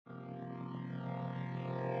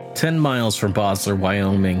10 miles from Bosler,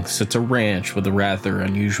 Wyoming, sits a ranch with a rather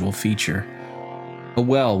unusual feature. A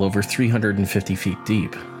well over 350 feet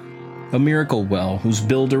deep. A miracle well whose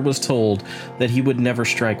builder was told that he would never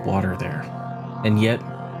strike water there. And yet,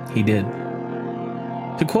 he did.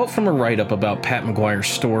 To quote from a write-up about Pat McGuire's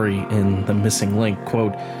story in The Missing Link,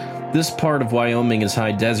 quote, "This part of Wyoming is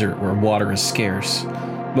high desert where water is scarce.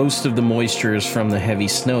 Most of the moisture is from the heavy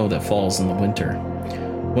snow that falls in the winter.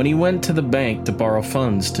 When he went to the bank to borrow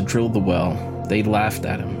funds to drill the well, they laughed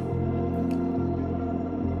at him."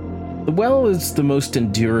 The well is the most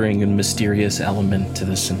enduring and mysterious element to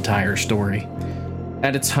this entire story.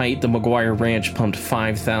 At its height, the McGuire Ranch pumped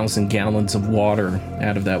 5,000 gallons of water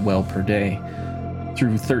out of that well per day,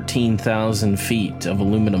 through 13,000 feet of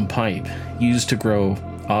aluminum pipe used to grow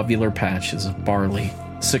ovular patches of barley,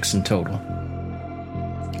 6 in total.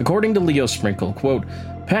 According to Leo Sprinkle, quote,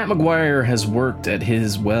 "Pat McGuire has worked at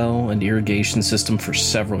his well and irrigation system for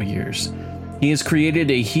several years. He has created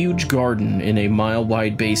a huge garden in a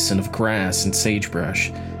mile-wide basin of grass and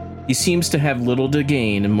sagebrush. He seems to have little to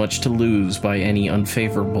gain and much to lose by any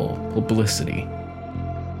unfavorable publicity."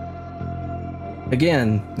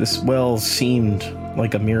 Again, this well seemed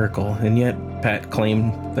like a miracle, and yet Pat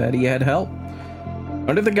claimed that he had help.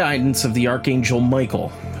 Under the guidance of the Archangel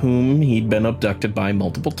Michael, whom he'd been abducted by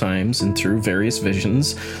multiple times and through various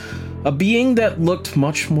visions, a being that looked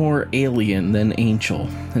much more alien than angel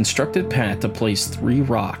instructed Pat to place 3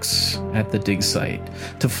 rocks at the dig site,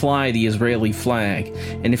 to fly the Israeli flag,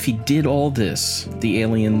 and if he did all this, the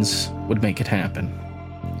aliens would make it happen.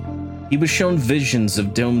 He was shown visions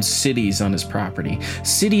of domed cities on his property,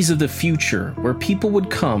 cities of the future where people would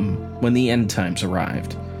come when the end times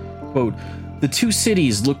arrived. Quote, "The 2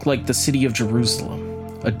 cities looked like the city of Jerusalem,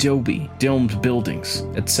 adobe, domed buildings,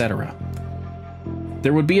 etc.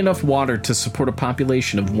 There would be enough water to support a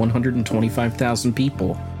population of 125,000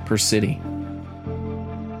 people per city."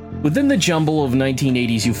 Within the jumble of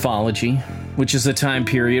 1980s ufology, which is a time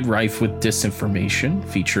period rife with disinformation,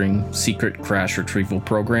 featuring secret crash retrieval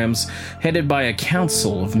programs headed by a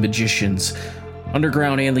council of magicians,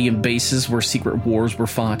 underground alien bases where secret wars were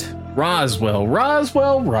fought, Roswell,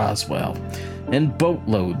 and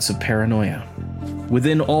boatloads of paranoia.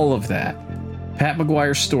 Within all of that, Pat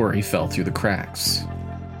McGuire's story fell through the cracks.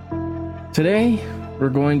 Today, we're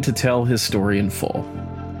going to tell his story in full.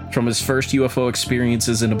 From his first UFO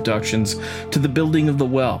experiences and abductions to the building of the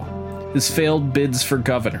well, his failed bids for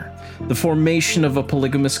governor, the formation of a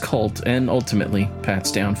polygamous cult, and ultimately,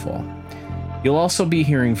 Pat's downfall. You'll also be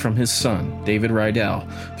hearing from his son, David Rydell,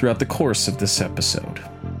 throughout the course of this episode.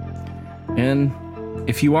 And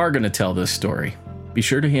if you are going to tell this story, be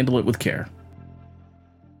sure to handle it with care.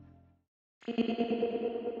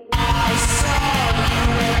 I saw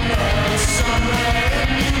you somewhere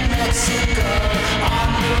in New Mexico on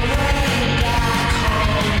the way back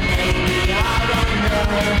home. Maybe I don't know.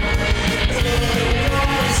 It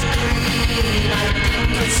was green. I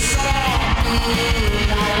think it saw me.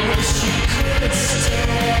 I wish you could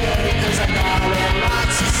stay, 'cause I got a lot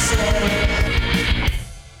to say.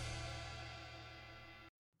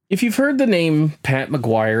 If you've heard the name Pat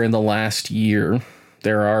McGuire in the last year,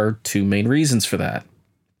 there are 2 main reasons for that.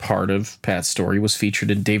 Part of Pat's story was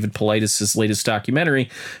featured in David Paulides' latest documentary,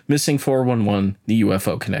 Missing 411, The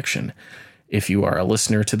UFO Connection. If you are a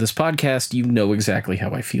listener to this podcast, you know exactly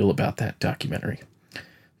how I feel about that documentary.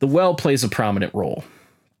 The well plays a prominent role.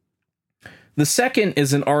 The second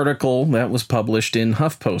is an article that was published in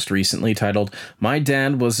HuffPost recently titled, "My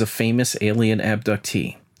Dad Was a Famous Alien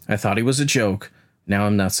Abductee. I Thought He Was a Joke. Now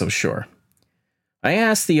I'm Not So Sure." I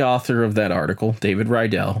asked the author of that article, David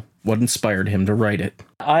Rydell, what inspired him to write it.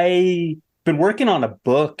 I've been working on a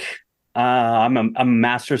book. I'm a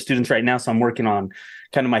master's student right now, so I'm working on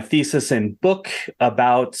kind of my thesis and book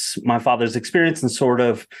about my father's experience and sort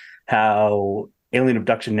of how alien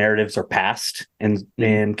abduction narratives are passed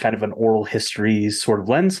in kind of an oral history sort of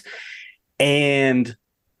lens. And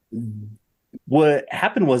what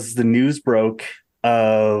happened was the news broke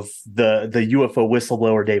of the UFO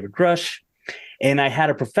whistleblower David Grush. And I had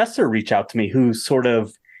a professor reach out to me who sort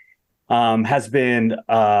of has been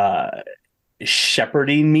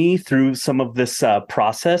shepherding me through some of this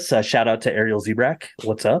process. Shout out to Ariel Zebrak.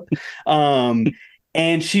 What's up?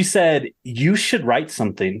 And she said, "You should write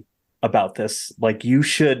something about this. Like you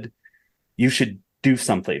should do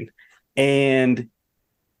something." And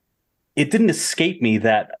it didn't escape me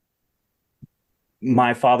that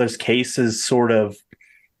my father's case is sort of,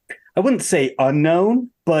 I wouldn't say unknown,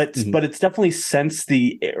 but it's definitely since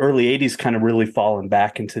the early 80s kind of really fallen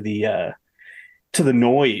back into the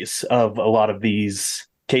noise of a lot of these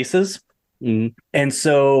cases. Mm. And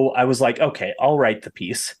so I was like, okay, I'll write the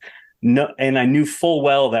piece. No, and I knew full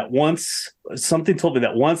well that once something told me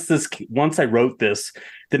that once I wrote this,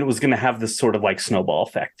 then it was going to have this sort of like snowball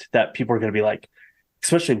effect that people are going to be like,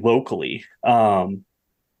 especially locally, and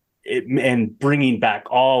bringing back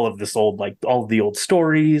all of this old, like all of the old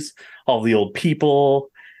stories, all the old people,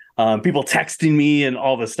 people texting me and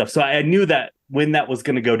all this stuff. So I knew that when that was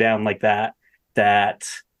going to go down like that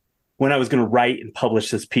when I was going to write and publish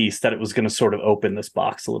this piece, that it was going to sort of open this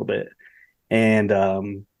box a little bit. And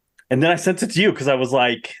then I sent it to you because I was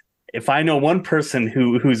like, if I know one person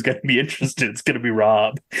who's going to be interested, it's going to be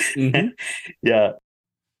Rob. Mm-hmm. Yeah.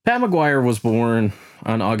 Pat McGuire was born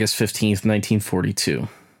on August 15th, 1942.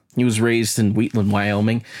 He was raised in Wheatland,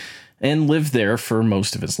 Wyoming, and lived there for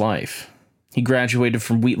most of his life. He graduated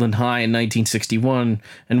from Wheatland High in 1961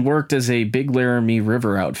 and worked as a Big Laramie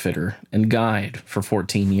River outfitter and guide for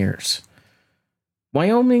 14 years.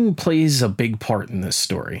 Wyoming plays a big part in this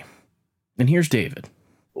story. And here's David.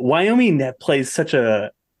 Wyoming that plays such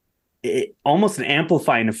almost an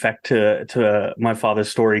amplifying effect to my father's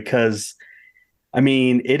story, because I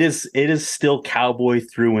mean it is still cowboy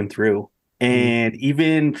through and through. And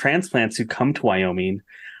even transplants who come to Wyoming,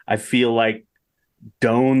 I feel like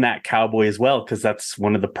don that cowboy as well, because that's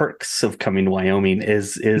one of the perks of coming to Wyoming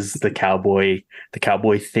is the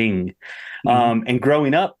cowboy thing. And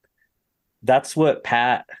growing up, that's what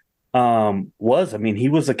Pat was. I mean, he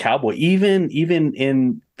was a cowboy. Even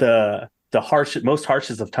in the most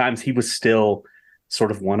harshest of times, he was still sort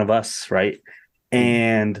of one of us, right?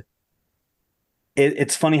 And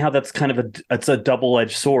it's funny how that's kind of it's a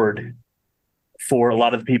double-edged sword for a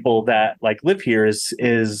lot of the people that like live here.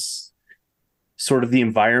 Is sort of the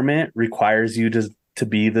environment requires you to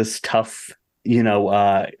be this tough, do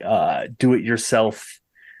it yourself,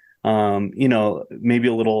 maybe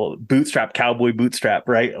a little cowboy bootstrap,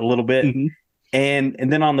 right? A little bit. Mm-hmm.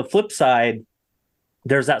 And then on the flip side,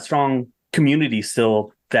 there's that strong community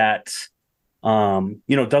still that,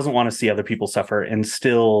 doesn't want to see other people suffer and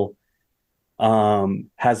still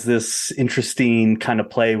has this interesting kind of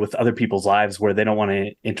play with other people's lives where they don't want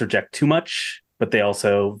to interject too much, but they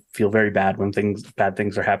also feel very bad when bad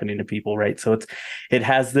things are happening to people, right? So it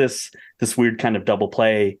has this weird kind of double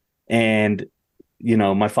play. And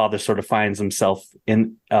my father sort of finds himself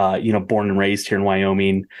in born and raised here in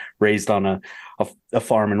Wyoming, raised on a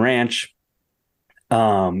farm and ranch,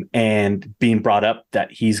 and being brought up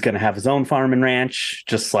that he's going to have his own farm and ranch,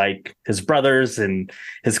 just like his brothers and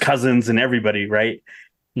his cousins and everybody, right?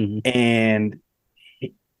 Mm-hmm. And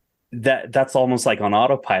that's almost like on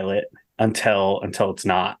autopilot until it's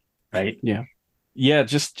not, right? Yeah.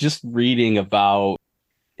 Just reading about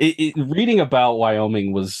reading about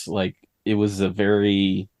Wyoming was like, it was a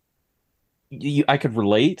very, I could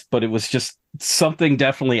relate, but it was just something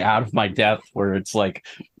definitely out of my depth where it's like,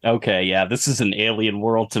 okay, yeah, this is an alien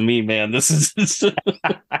world to me, man. This is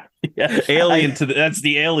alien that's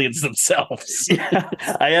the aliens themselves. Yeah,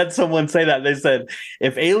 I had someone say that. They said,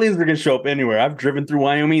 if aliens are going to show up anywhere, I've driven through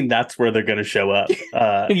Wyoming, that's where they're going to show up.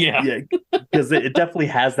 Yeah, because it definitely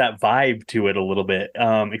has that vibe to it a little bit,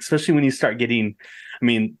 especially when you start getting, I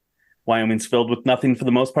mean, Wyoming's filled with nothing for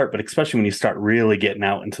the most part, but especially when you start really getting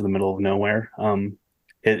out into the middle of nowhere,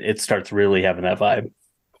 it starts really having that vibe.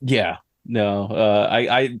 Yeah, no,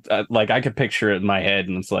 I like, I could picture it in my head,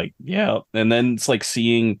 and it's like, yeah, and then it's like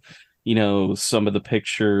seeing, some of the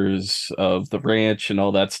pictures of the ranch and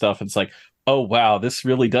all that stuff. It's like, oh wow, this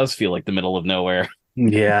really does feel like the middle of nowhere.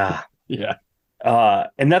 Yeah, yeah.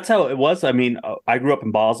 And that's how it was. I mean, I grew up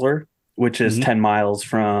in Bosler, which is 10 miles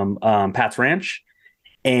from Pat's Ranch.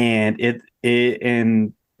 And it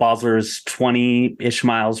in Bosler is 20-ish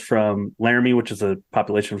miles from Laramie, which is a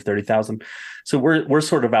population of 30,000. So we're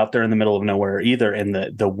sort of out there in the middle of nowhere either. And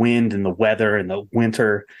the wind and the weather and the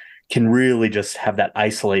winter can really just have that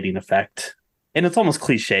isolating effect. And it's almost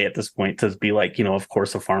cliche at this point to be like, of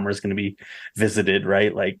course, a farmer is going to be visited,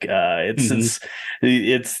 right? Like it's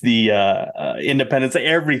the independence of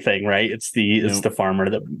everything, right? It's the farmer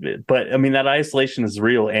but I mean, that isolation is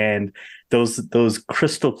real. And those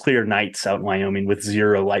crystal clear nights out in Wyoming with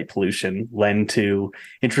zero light pollution lend to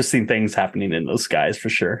interesting things happening in those skies for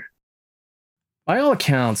sure. By all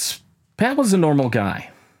accounts, Pat was a normal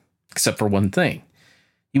guy, except for one thing.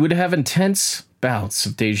 He would have intense bouts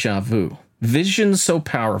of deja vu, visions so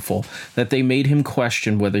powerful that they made him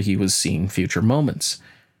question whether he was seeing future moments.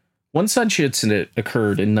 One such incident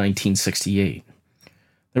occurred in 1968.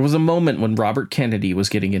 There was a moment when Robert Kennedy was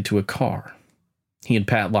getting into a car. He and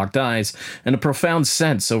Pat locked eyes, and a profound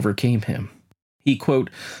sense overcame him. He, quote,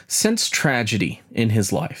 sensed tragedy in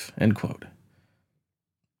his life, end quote.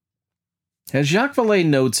 As Jacques Vallée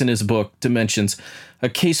notes in his book, Dimensions, a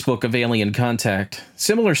casebook of alien contact,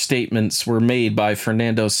 similar statements were made by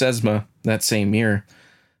Fernando Sesma that same year.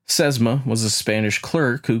 Sesma was a Spanish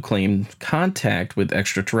clerk who claimed contact with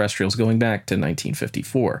extraterrestrials going back to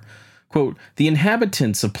 1954. Quote, "The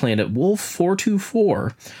inhabitants of planet Wolf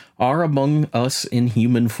 424 are among us in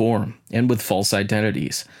human form and with false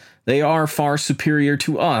identities. They are far superior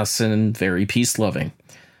to us and very peace-loving.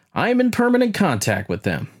 I am in permanent contact with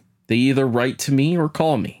them. They either write to me or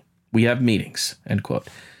call me. We have meetings." End quote.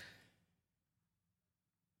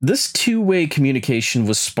 This two-way communication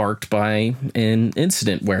was sparked by an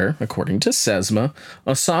incident where, according to Sesma,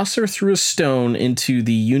 a saucer threw a stone into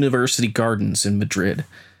the university gardens in Madrid.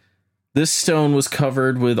 This stone was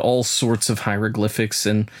covered with all sorts of hieroglyphics,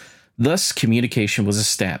 and thus communication was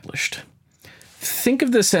established. Think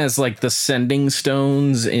of this as like the sending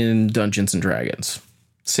stones in Dungeons and Dragons.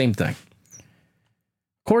 Same thing.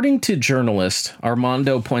 According to journalist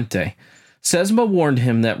Armando Puente, Sesma warned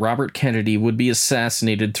him that Robert Kennedy would be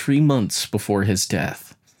assassinated 3 months before his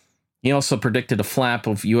death. He also predicted a flap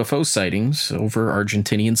of UFO sightings over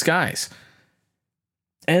Argentinian skies.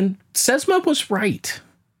 And Sesma was right.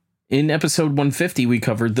 In episode 150, we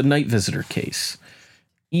covered the night visitor case.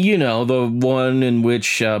 You know, the one in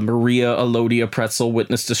which Maria Elodia Pretzel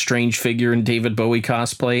witnessed a strange figure in David Bowie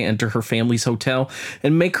cosplay enter her family's hotel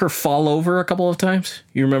and make her fall over a couple of times.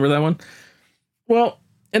 You remember that one? Well,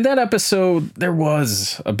 in that episode, there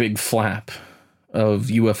was a big flap of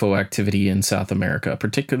UFO activity in South America,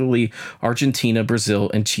 particularly Argentina, Brazil,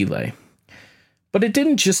 and Chile. But it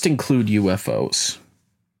didn't just include UFOs.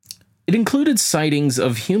 It included sightings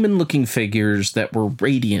of human-looking figures that were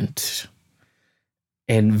radiant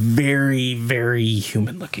and very, very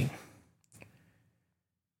human-looking.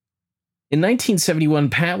 In 1971,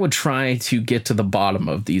 Pat would try to get to the bottom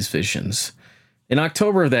of these visions. In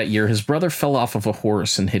October of that year, his brother fell off of a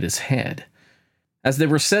horse and hit his head. As they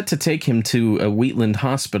were set to take him to a Wheatland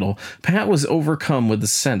hospital, Pat was overcome with the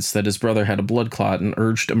sense that his brother had a blood clot and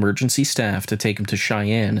urged emergency staff to take him to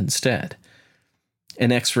Cheyenne instead.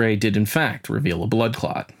 An X-ray did in fact reveal a blood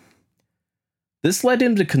clot. This led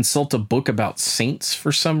him to consult a book about saints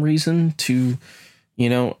for some reason to,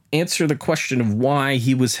 answer the question of why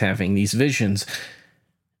he was having these visions.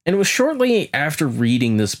 And it was shortly after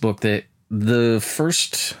reading this book that the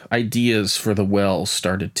first ideas for the well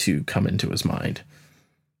started to come into his mind.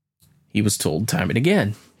 He was told time and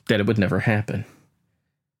again that it would never happen.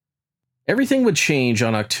 Everything would change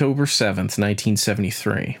on October 7th,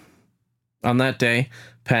 1973. On that day,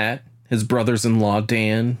 Pat, his brothers-in-law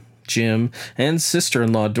Dan, Jim, and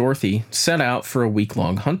sister-in-law Dorothy set out for a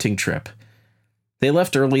week-long hunting trip. They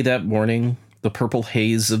left early that morning, the purple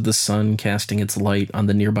haze of the sun casting its light on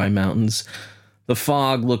the nearby mountains. The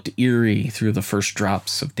fog looked eerie through the first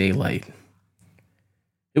drops of daylight.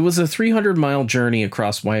 It was a 300-mile journey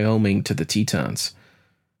across Wyoming to the Tetons.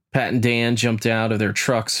 Pat and Dan jumped out of their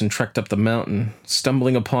trucks and trekked up the mountain,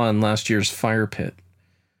 stumbling upon last year's fire pit.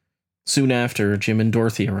 Soon after, Jim and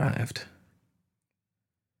Dorothy arrived.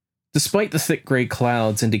 Despite the thick gray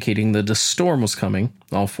clouds indicating that a storm was coming,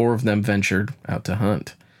 all four of them ventured out to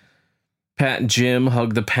hunt. Pat and Jim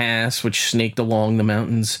hugged the pass which snaked along the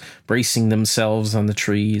mountains, bracing themselves on the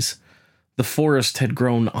trees. The forest had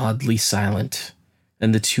grown oddly silent,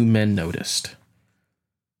 and the two men noticed.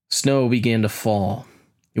 Snow began to fall.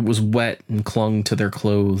 It was wet and clung to their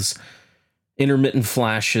clothes. Intermittent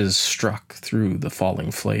flashes struck through the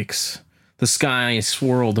falling flakes. The sky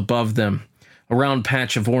swirled above them. A round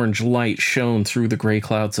patch of orange light shone through the gray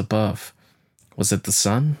clouds above. Was it the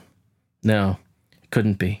sun? No, it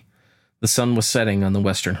couldn't be. The sun was setting on the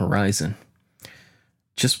western horizon.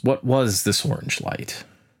 Just what was this orange light?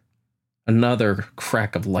 Another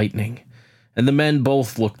crack of lightning, and the men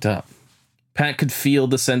both looked up. Pat could feel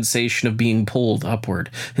the sensation of being pulled upward,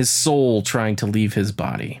 his soul trying to leave his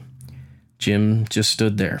body. Jim just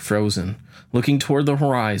stood there, frozen, looking toward the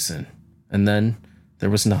horizon, and then there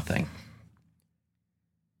was nothing.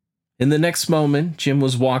 In the next moment, Jim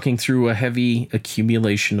was walking through a heavy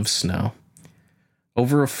accumulation of snow.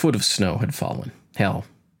 Over a foot of snow had fallen. Hell,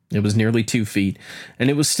 it was nearly 2 feet, and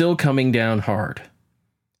it was still coming down hard.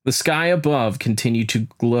 The sky above continued to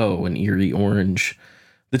glow an eerie orange.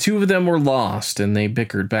 The two of them were lost, and they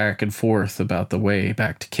bickered back and forth about the way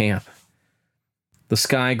back to camp. The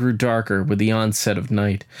sky grew darker with the onset of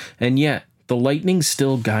night, and yet the lightning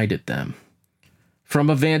still guided them. From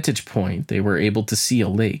a vantage point, they were able to see a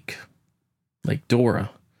lake, Lake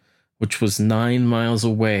Dora, which was 9 miles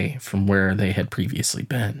away from where they had previously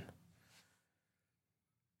been.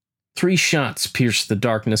 3 shots pierced the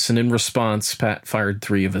darkness, and in response, Pat fired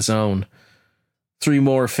 3 of his own. 3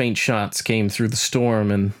 more faint shots came through the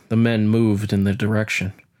storm, and the men moved in the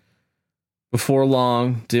direction. Before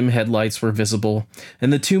long, dim headlights were visible,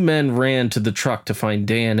 and the 2 men ran to the truck to find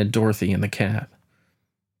Dan and Dorothy in the cab.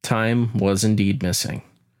 Time was indeed missing.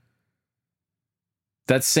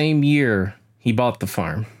 That same year, he bought the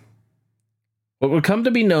farm. What would come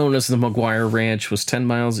to be known as the McGuire Ranch was 10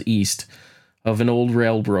 miles east of an old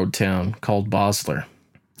railroad town called Bosler,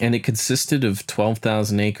 and it consisted of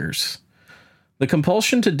 12,000 acres. The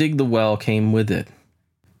compulsion to dig the well came with it.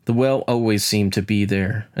 The well always seemed to be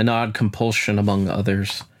there, an odd compulsion among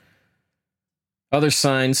others. Other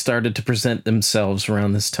signs started to present themselves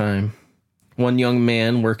around this time. One young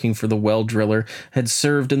man working for the well driller had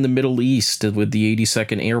served in the Middle East with the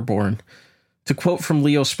 82nd Airborne. To quote from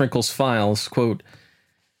Leo Sprinkle's files, quote,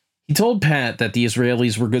 he told Pat that the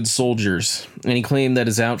Israelis were good soldiers, and he claimed that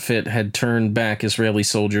his outfit had turned back Israeli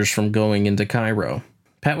soldiers from going into Cairo.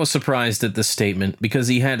 Pat was surprised at this statement because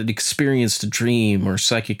he had experienced a dream or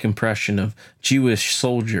psychic impression of Jewish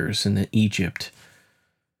soldiers in Egypt.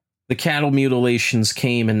 The cattle mutilations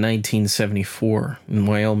came in 1974 in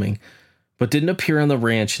Wyoming, but didn't appear on the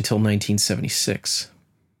ranch until 1976.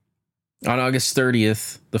 On August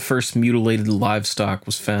 30th, the first mutilated livestock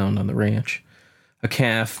was found on the ranch. A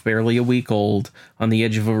calf, barely a week old, on the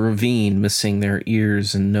edge of a ravine, missing their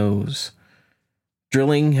ears and nose.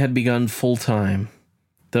 Drilling had begun full-time,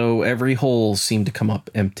 though every hole seemed to come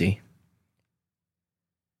up empty.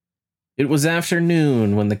 It was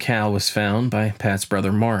afternoon when the cow was found by Pat's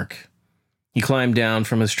brother Mark. He climbed down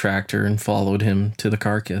from his tractor and followed him to the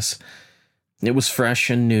carcass. It was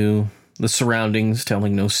fresh and new, the surroundings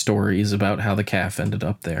telling no stories about how the calf ended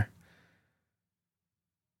up there.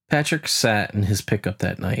 Patrick sat in his pickup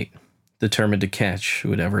that night, determined to catch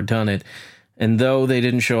who had ever done it, and though they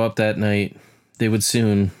didn't show up that night, they would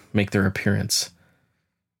soon make their appearance.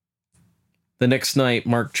 The next night,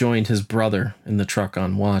 Mark joined his brother in the truck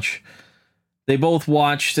on watch. They both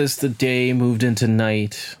watched as the day moved into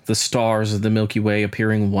night, the stars of the Milky Way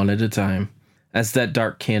appearing one at a time. As that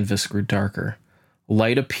dark canvas grew darker,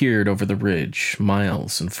 light appeared over the ridge,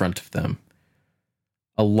 miles in front of them.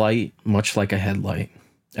 A light much like a headlight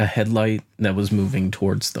that was moving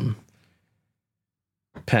towards them.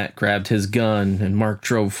 Pat grabbed his gun and Mark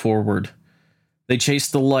drove forward. They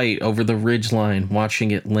chased the light over the ridgeline,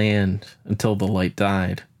 watching it land until the light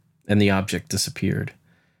died and the object disappeared.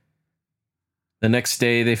 The next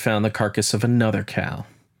day, they found the carcass of another cow.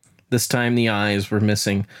 This time, the eyes were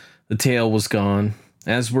missing, the tail was gone,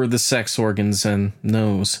 as were the sex organs and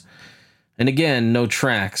nose. And again, no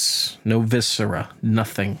tracks, no viscera,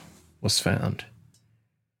 nothing was found.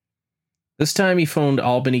 This time, he phoned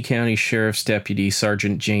Albany County Sheriff's Deputy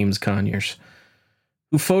Sergeant James Conyers,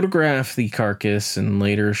 who photographed the carcass and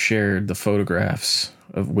later shared the photographs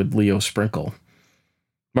with Leo Sprinkle.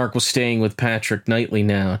 Mark was staying with Patrick nightly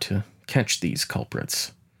now to catch these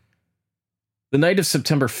culprits. The night of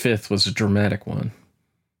September 5th was a dramatic one.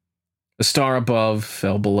 A star above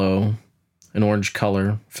fell below, an orange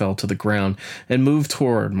color fell to the ground and moved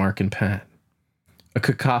toward Mark and Pat. A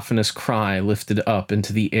cacophonous cry lifted up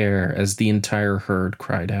into the air as the entire herd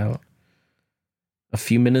cried out. A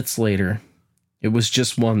few minutes later, it was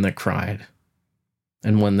just one that cried,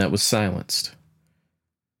 and one that was silenced.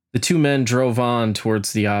 The 2 men drove on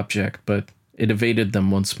towards the object, but it evaded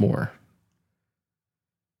them once more.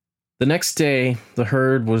 The next day, the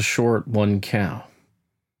herd was short 1 cow.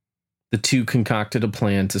 The 2 concocted a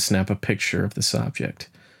plan to snap a picture of this object.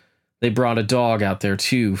 They brought a dog out there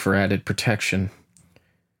too for added protection.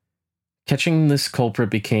 Catching this culprit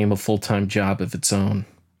became a full-time job of its own.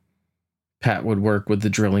 Pat would work with the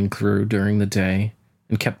drilling crew during the day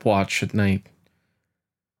and kept watch at night.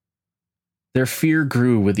 Their fear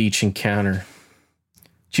grew with each encounter,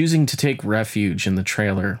 choosing to take refuge in the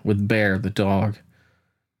trailer with Bear the dog.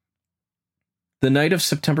 The night of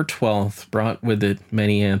September 12th brought with it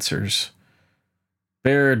many answers.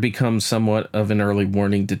 Bear had become somewhat of an early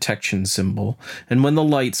warning detection symbol, and when the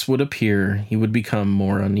lights would appear, he would become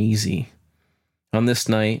more uneasy. On this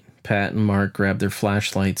night, Pat and Mark grabbed their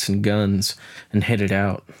flashlights and guns and headed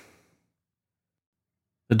out.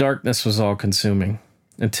 The darkness was all-consuming,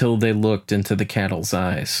 until they looked into the cattle's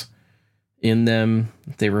eyes. In them,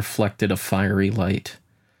 they reflected a fiery light.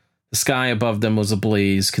 The sky above them was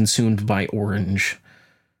ablaze, consumed by orange.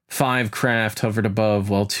 5 craft hovered above,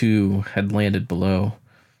 while 2 had landed below.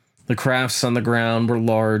 The crafts on the ground were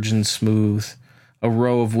large and smooth. A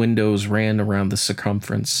row of windows ran around the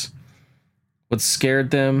circumference. What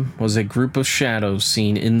scared them was a group of shadows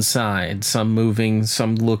seen inside, some moving,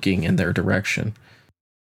 some looking in their direction.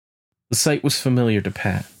 The sight was familiar to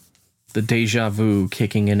Pat, the deja vu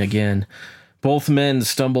kicking in again, Both men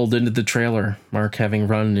stumbled into the trailer, Mark having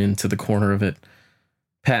run into the corner of it.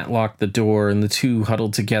 Pat locked the door, and the two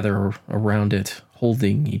huddled together around it,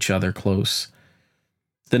 holding each other close.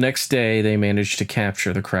 The next day, they managed to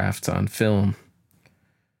capture the craft on film.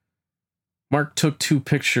 Mark took 2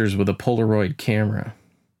 pictures with a Polaroid camera.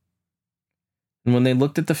 And when they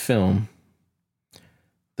looked at the film,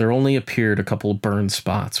 there only appeared a couple of burn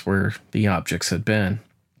spots where the objects had been.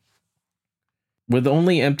 With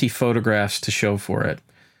only empty photographs to show for it,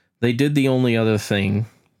 they did the only other thing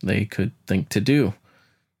they could think to do.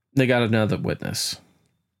 They got another witness.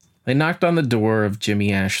 They knocked on the door of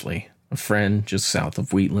Jimmy Ashley, a friend just south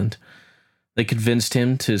of Wheatland. They convinced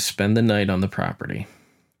him to spend the night on the property.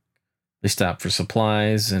 They stopped for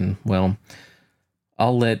supplies, and, well,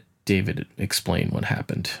 I'll let David explain what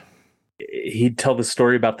happened. He'd tell the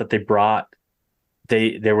story about that they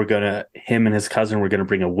were gonna, him and his cousin were gonna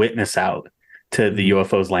bring a witness out to the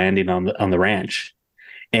UFOs landing on the ranch,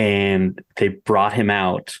 and they brought him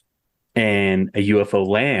out, and a UFO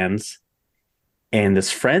lands, and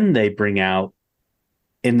this friend they bring out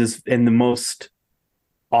in the most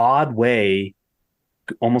odd way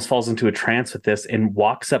almost falls into a trance with this and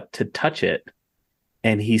walks up to touch it,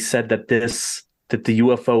 and he said that the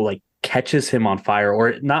UFO like catches him on fire,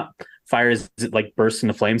 or not fire as it like bursts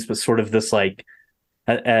into flames, but sort of this like,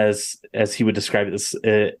 as he would describe it, this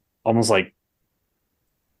almost like,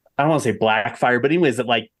 I don't want to say black fire, but anyways, it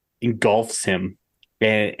like engulfs him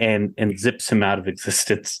and zips him out of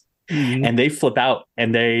existence. Mm-hmm. And they flip out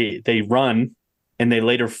and they run, and they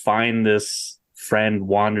later find this friend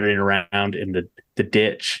wandering around in the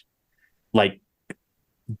ditch, like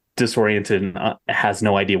disoriented and has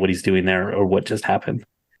no idea what he's doing there or what just happened.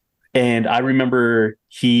 And I remember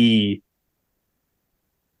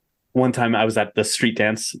one time I was at the street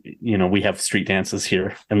dance. You know, we have street dances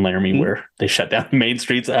here in Laramie where they shut down the main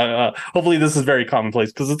streets. Hopefully this is very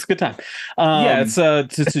commonplace because it's a good time. It's a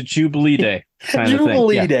Jubilee Day.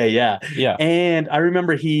 Jubilee Day, yeah. Yeah. And I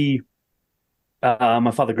remember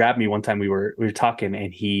my father grabbed me one time. We were talking,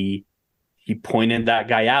 and he pointed that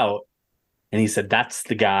guy out, and he said, "That's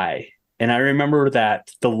the guy." And I remember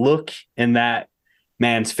that the look in that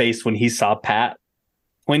man's face when he saw Pat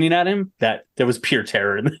pointing at him, that there was pure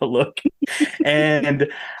terror in the look.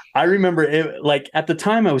 And I remember it, like at the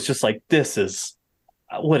time I was just like, this is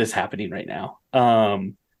what is happening right now.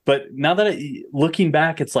 But now that looking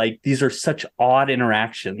back, it's like, these are such odd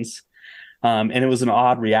interactions. And it was an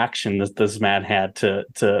odd reaction that this man had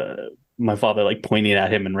to my father, like pointing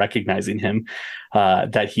at him and recognizing him,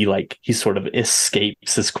 that he sort of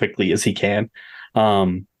escapes as quickly as he can.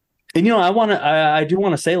 And, you know, I do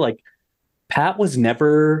want to say, like, Pat he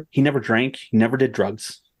never drank, he never did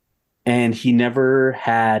drugs, and he never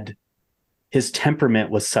had, his temperament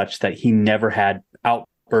was such that he never had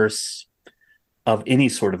outbursts of any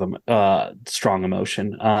sort of strong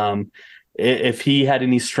emotion. If he had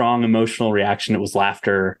any strong emotional reaction, it was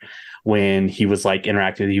laughter. When he was like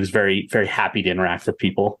interacting, he was very, very happy to interact with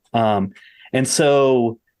people. And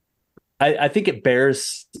so I think it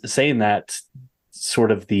bears saying that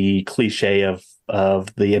sort of the cliche of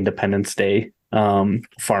the Independence Day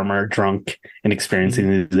farmer drunk and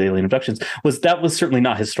experiencing these alien abductions was certainly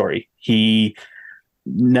not his story. He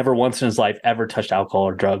never once in his life ever touched alcohol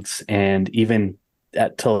or drugs, and even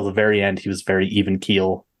till the very end, he was very even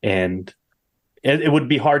keel, and it would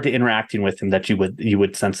be hard to interacting with him that you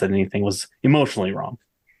would sense that anything was emotionally wrong.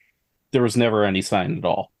 There was never any sign at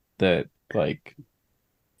all that, like,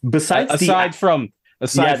 aside from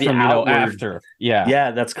you know, after. Yeah,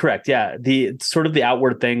 that's correct. Yeah, the sort of the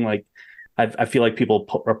outward thing, like I feel like people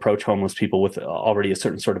approach homeless people with already a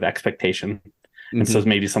certain sort of expectation. And so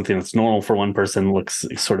maybe something that's normal for one person looks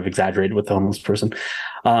sort of exaggerated with the homeless person.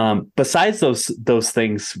 Besides those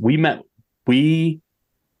things, we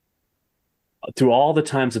through all the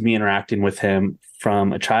times of me interacting with him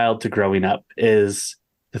from a child to growing up, is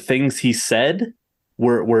the things he said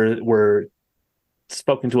were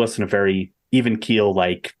spoken to us in a very even keel,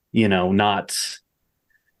 like, you know, not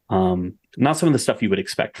some of the stuff you would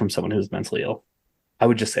expect from someone who's mentally ill. I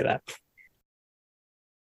would just say that.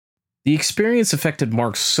 The experience affected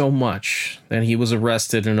Mark so much that he was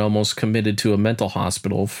arrested and almost committed to a mental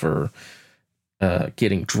hospital for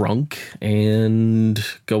getting drunk and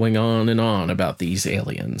going on and on about these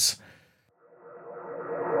aliens.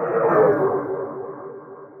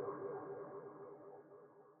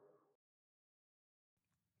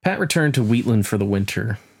 Pat returned to Wheatland for the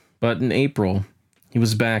winter, but in April, he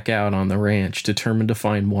was back out on the ranch, determined to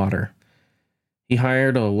find water. He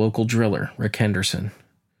hired a local driller, Rick Henderson.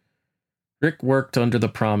 Rick worked under the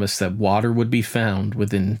promise that water would be found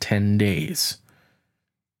within 10 days.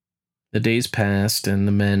 The days passed, and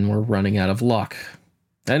the men were running out of luck.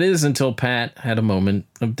 That is, until Pat had a moment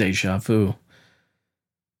of deja vu.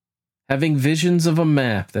 Having visions of a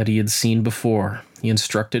map that he had seen before, he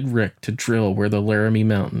instructed Rick to drill where the Laramie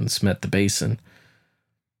Mountains met the basin.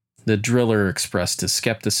 The driller expressed his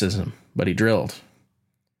skepticism, but he drilled.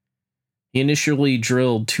 He initially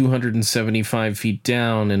drilled 275 feet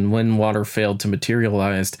down, and when water failed to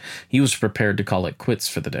materialize, he was prepared to call it quits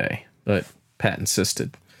for the day, but Pat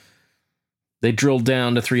insisted. They drilled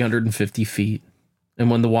down to 350 feet,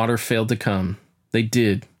 and when the water failed to come, they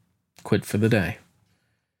did quit for the day.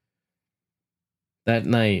 That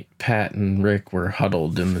night, Pat and Rick were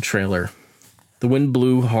huddled in the trailer. The wind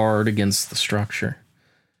blew hard against the structure.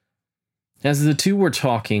 As the two were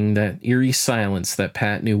talking, that eerie silence that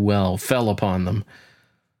Pat knew well fell upon them.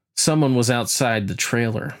 Someone was outside the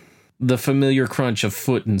trailer. The familiar crunch of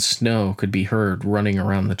foot in snow could be heard running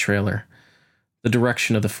around the trailer. The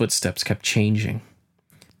direction of the footsteps kept changing.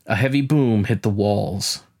 A heavy boom hit the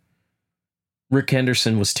walls. Rick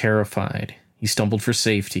Henderson was terrified. He stumbled for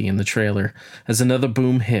safety in the trailer as another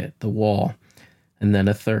boom hit the wall, and then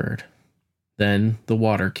a third. Then the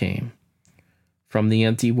water came. From the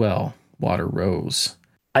empty well, water rose.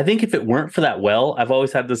 I think if it weren't for that well, I've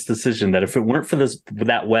always had this decision that if it weren't for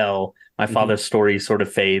that well, my father's story sort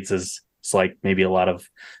of fades, as it's like maybe a lot of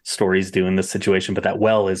stories do in this situation. But that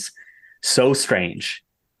well is so strange,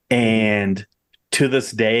 and to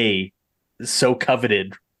this day, so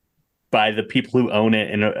coveted by the people who own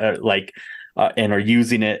it and and are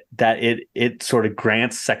using it, that it sort of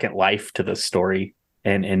grants second life to the story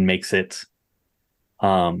and makes it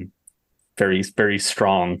very, very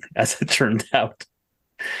strong, as it turned out.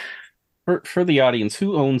 For the audience,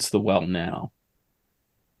 who owns the well now?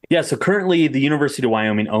 Yeah, so currently the University of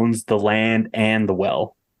Wyoming owns the land and the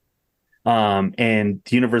well. And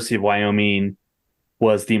the University of Wyoming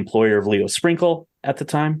was the employer of Leo Sprinkle at the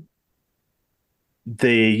time.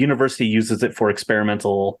 The university uses it for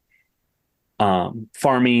experimental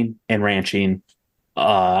farming and ranching.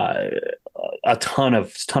 A ton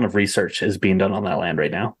of research is being done on that land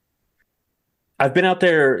right now. I've been out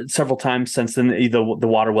there several times since then. The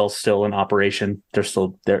water well's still in operation. They're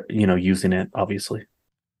still there, using it, obviously.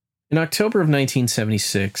 In October of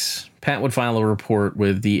 1976, Pat would file a report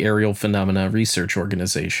with the Aerial Phenomena Research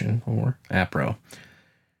Organization, or APRO.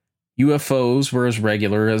 UFOs were as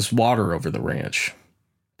regular as water over the ranch.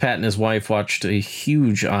 Pat and his wife watched a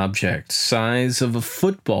huge object, size of a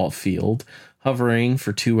football field, hovering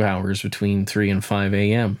for 2 hours between 3 and 5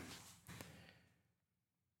 a.m.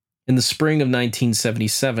 In the spring of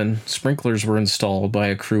 1977, sprinklers were installed by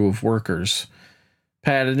a crew of workers.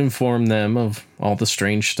 Pat had informed them of all the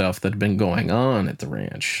strange stuff that had been going on at the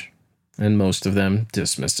ranch, and most of them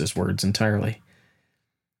dismissed his words entirely.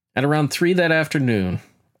 At around 3 that afternoon,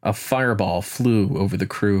 a fireball flew over the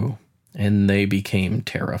crew, and they became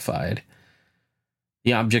terrified.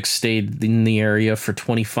 The object stayed in the area for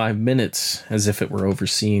 25 minutes, as if it were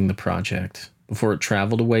overseeing the project, before it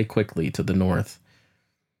traveled away quickly to the north.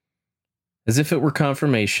 As if it were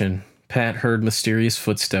confirmation, Pat heard mysterious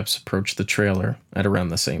footsteps approach the trailer at around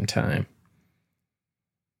the same time.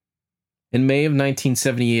 In May of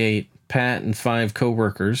 1978, Pat and 5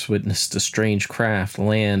 co-workers witnessed a strange craft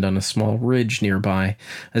land on a small ridge nearby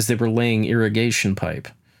as they were laying irrigation pipe.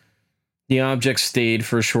 The object stayed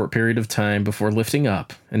for a short period of time before lifting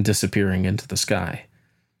up and disappearing into the sky.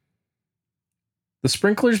 The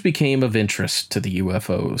sprinklers became of interest to the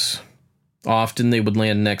UFOs. Often they would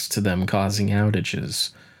land next to them, causing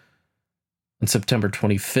outages. On September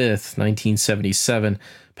 25th, 1977,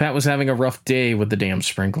 Pat was having a rough day with the damn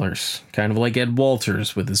sprinklers, kind of like Ed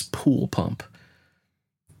Walters with his pool pump.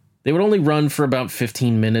 They would only run for about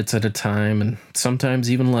 15 minutes at a time, and sometimes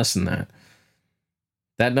even less than that.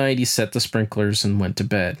 That night, he set the sprinklers and went to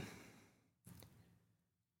bed.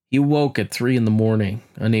 He woke at 3 in the morning,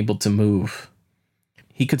 unable to move.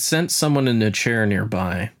 He could sense someone in a chair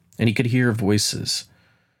nearby, and he could hear voices.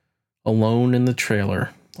 Alone in the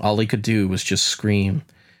trailer, all he could do was just scream,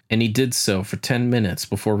 and he did so for 10 minutes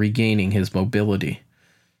before regaining his mobility.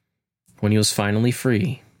 When he was finally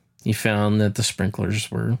free, he found that the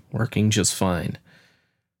sprinklers were working just fine,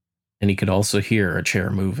 and he could also hear a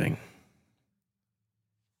chair moving.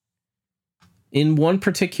 In one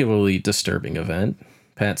particularly disturbing event,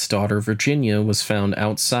 Pat's daughter Virginia was found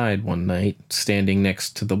outside one night, standing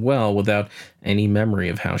next to the well without any memory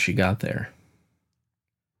of how she got there.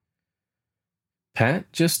 Pat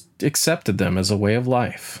just accepted them as a way of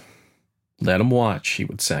life. Let him watch, he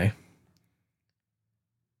would say.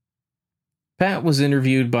 Pat was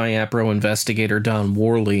interviewed by APRO investigator Don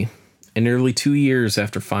Worley, and nearly 2 years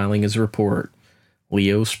after filing his report,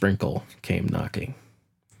 Leo Sprinkle came knocking.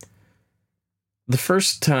 The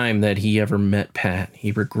first time that he ever met Pat,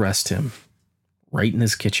 he regressed him right in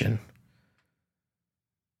his kitchen.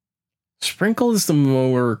 Sprinkle is the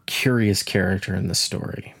more curious character in the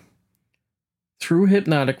story. Through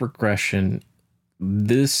hypnotic regression,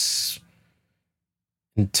 this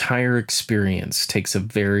entire experience takes a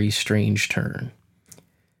very strange turn.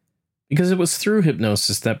 Because it was through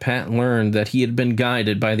hypnosis that Pat learned that he had been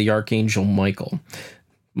guided by the Archangel Michael.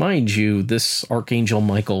 Mind you, this Archangel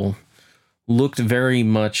Michael looked very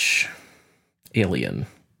much alien.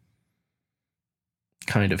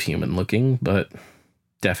 Kind of human looking, but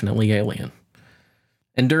definitely alien.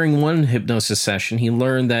 And during one hypnosis session, he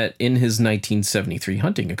learned that in his 1973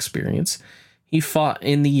 hunting experience, he fought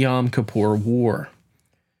in the Yom Kippur War.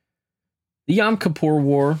 The Yom Kippur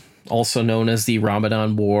War, also known as the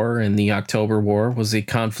Ramadan War and the October War, was a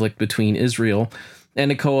conflict between Israel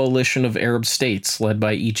and a coalition of Arab states led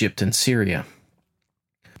by Egypt and Syria.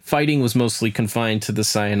 Fighting was mostly confined to the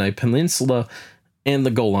Sinai Peninsula and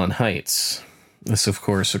the Golan Heights. This, of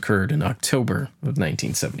course, occurred in October of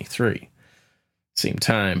 1973. Same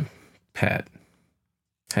time, Pat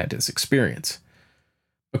had his experience.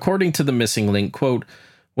 According to the missing link, quote,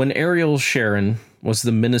 when Ariel Sharon was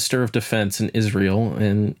the Minister of Defense in Israel,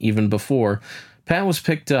 and even before, Pat was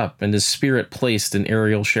picked up and his spirit placed in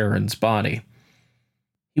Ariel Sharon's body.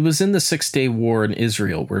 He was in the 6-day war in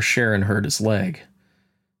Israel where Sharon hurt his leg.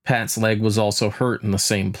 Pat's leg was also hurt in the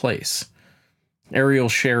same place. Ariel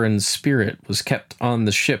Sharon's spirit was kept on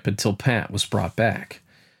the ship until Pat was brought back.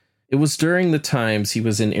 It was during the times he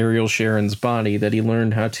was in Ariel Sharon's body that he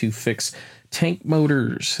learned how to fix tank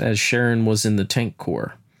motors, as Sharon was in the tank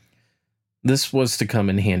corps. This was to come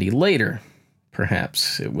in handy later.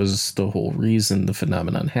 Perhaps it was the whole reason the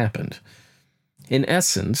phenomenon happened. In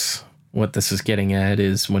essence, what this is getting at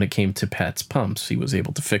is when it came to Pat's pumps, he was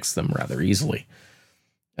able to fix them rather easily.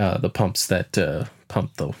 The pumps that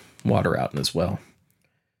pump the water out as well.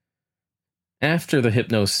 After the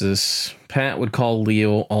hypnosis, Pat would call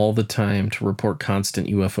Leo all the time to report constant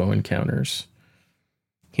UFO encounters.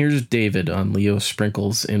 Here's David on Leo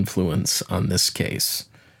Sprinkle's influence on this case.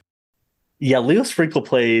 Yeah, Leo Sprinkle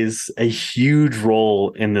plays a huge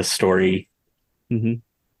role in this story.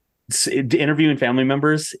 Interviewing family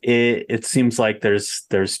members, it seems like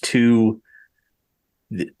there's two.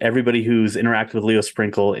 Everybody who's interacted with Leo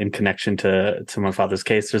Sprinkle in connection to my father's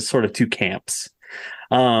case, there's sort of two camps.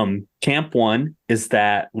 Camp one is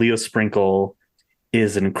that Leo Sprinkle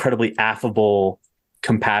is an incredibly affable,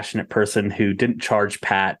 compassionate person who didn't charge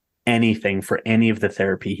Pat anything for any of the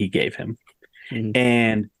therapy he gave him.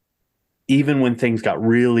 And even when things got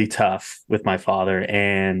really tough with my father,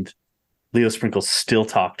 and Leo Sprinkle still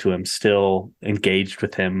talked to him, still engaged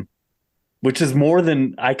with him, which is more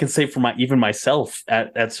than I can say for myself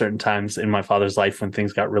at certain times in my father's life when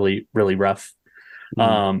things got really, really rough.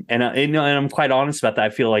 And I'm quite honest about that. I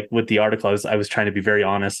feel like with the article, I was trying to be very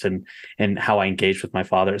honest and how I engaged with my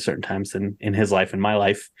father at certain times in his life and my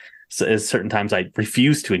life. So at certain times I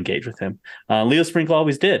refused to engage with him. Leo Sprinkle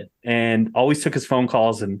always did, and always took his phone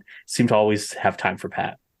calls and seemed to always have time for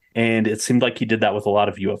Pat. And it seemed like he did that with a lot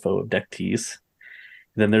of UFO abductees.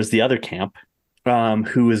 Then there's the other camp,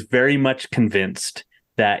 who is very much convinced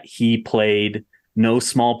that he played no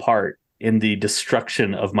small part in the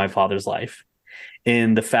destruction of my father's life,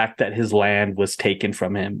 in the fact that his land was taken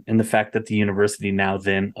from him, and the fact that the university now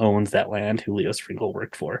then owns that land, who Leo Sprinkle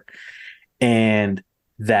worked for, and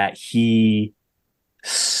that he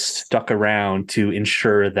stuck around to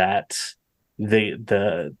ensure that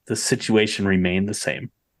the situation remained the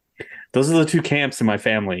same. Those are the two camps in my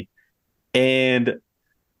family. And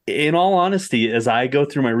in all honesty, as I go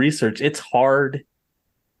through my research, it's hard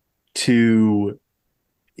to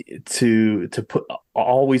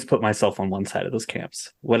always put myself on one side of those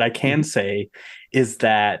camps. What I can say is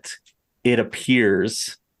that it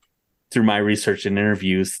appears through my research and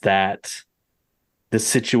interviews that the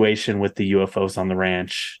situation with the UFOs on the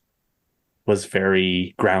ranch was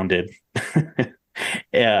very grounded.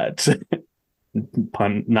 Not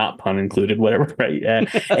pun included, whatever, right?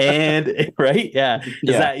 And right, yeah,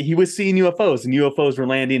 is that he was seeing UFOs, and UFOs were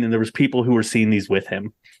landing, and there was people who were seeing these with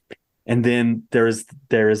him. And then there is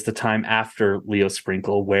the time after Leo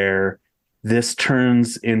Sprinkle where this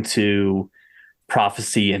turns into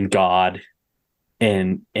prophecy and God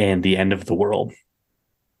and the end of the world.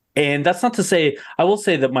 And that's not to say, I will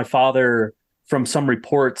say that my father, from some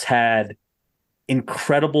reports, had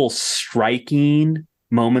incredible, striking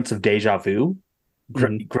moments of deja vu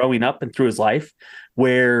growing up and through his life,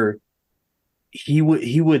 where he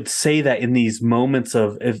would say that in these moments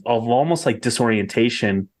of almost like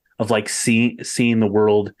disorientation like seeing the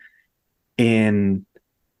world in,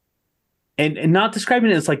 and not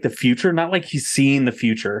describing it as like the future, not like he's seeing the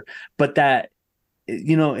future, but that,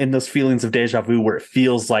 you know, in those feelings of deja vu where it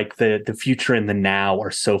feels like the future and the now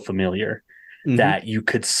are so familiar that you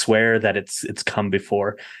could swear that it's come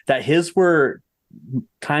before. That his were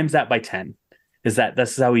times that by 10. This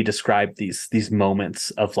is how he described these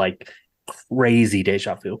moments of like crazy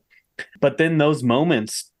deja vu. But then those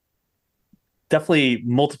moments definitely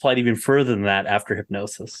multiplied even further than that after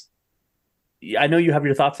hypnosis. I know you have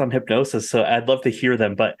your thoughts on hypnosis, so I'd love to hear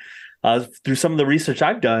them. But through some of the research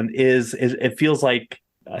I've done, is it feels like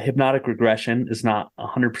hypnotic regression is not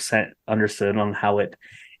 100% understood on how it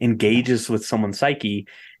engages with someone's psyche,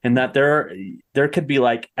 and that there could be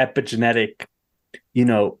like epigenetic, you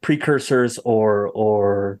know, precursors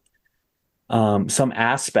or some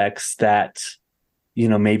aspects that, you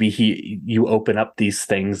know, maybe you open up these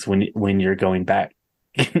things when you're going back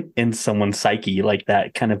in someone's psyche, like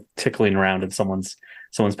that kind of tickling around in someone's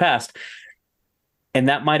past. And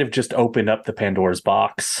that might have just opened up the Pandora's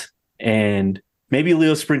box. And maybe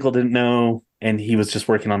Leo Sprinkle didn't know, and he was just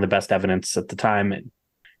working on the best evidence at the time. And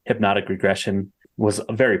hypnotic regression was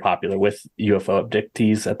very popular with UFO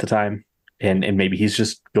abductees at the time. And maybe he's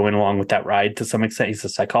just going along with that ride to some extent. He's a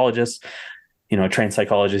psychologist, you know, a trained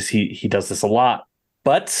psychologist. He does this a lot.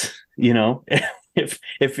 But, you know,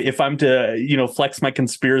 if I'm to, you know, flex my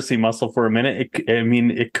conspiracy muscle for a minute,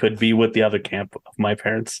 it could be what the other camp of my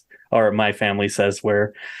parents or my family says,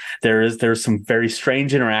 where there's some very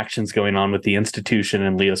strange interactions going on with the institution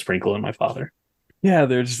and Leo Sprinkle and my father. Yeah,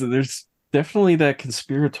 there's definitely that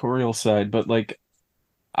conspiratorial side, but like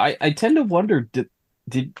I tend to wonder,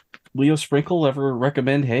 did Leo Sprinkle ever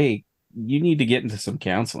recommend, hey, you need to get into some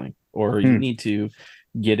counseling, or you need to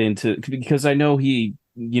get into, because I know he,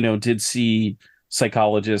 you know, did see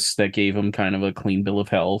psychologists that gave him kind of a clean bill of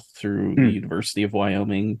health through the University of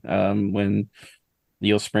Wyoming, when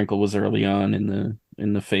Leo Sprinkle was early on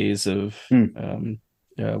in the phase of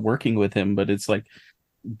working with him. But it's like,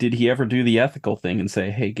 did he ever do the ethical thing and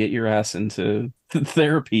say, hey, get your ass into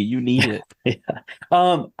therapy, you need it?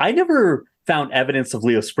 Yeah. I never found evidence of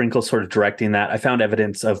Leo Sprinkle sort of directing that. I found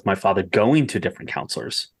evidence of my father going to different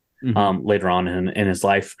counselors later on in his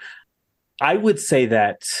life. I would say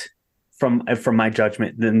that from my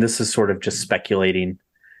judgment, then this is sort of just speculating,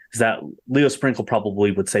 is that Leo Sprinkle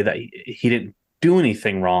probably would say that he didn't do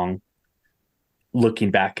anything wrong.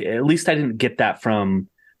 Looking back, at least I didn't get that from,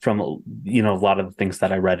 you know, a lot of the things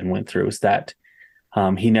that I read and went through, is that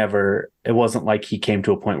it wasn't like he came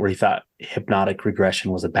to a point where he thought hypnotic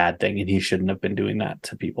regression was a bad thing and he shouldn't have been doing that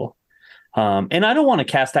to people. And I don't want to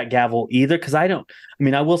cast that gavel either, because I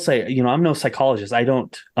will say, you know, I'm no psychologist. I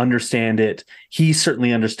don't understand it. He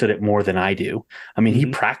certainly understood it more than I do. I mean, he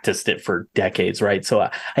practiced it for decades, right? So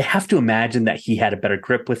I have to imagine that he had a better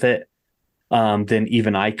grip with it than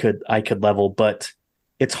even I could level. But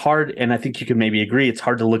it's hard, and I think you could maybe agree, it's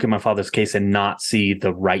hard to look at my father's case and not see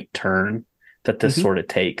the right turn that this sort of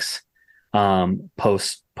takes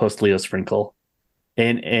post Leo Sprinkle.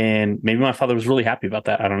 And maybe my father was really happy about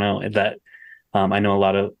that. I don't know. That I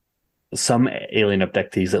know some alien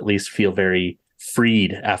abductees at least feel very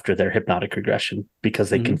freed after their hypnotic regression, because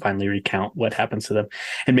they can finally recount what happens to them.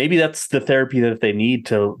 And maybe that's the therapy that they need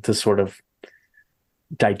to sort of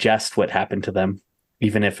digest what happened to them,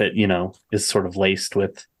 even if it, you know, is sort of laced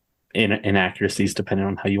with inaccuracies, depending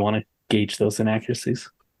on how you want to gauge those inaccuracies.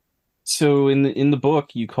 So in the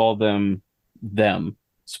book, you call them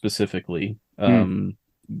specifically.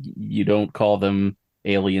 You don't call them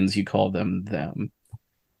aliens, you call them.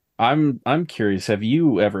 I'm curious, have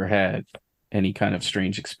you ever had any kind of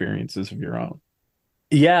strange experiences of your own?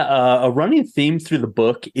 Yeah, a running theme through the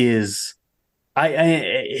book is,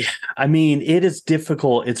 I mean, it is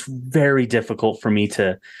difficult. It's very difficult for me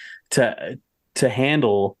to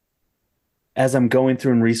handle as I'm going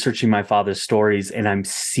through and researching my father's stories, and I'm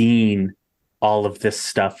seeing all of this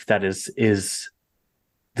stuff that is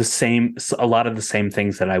the same, a lot of the same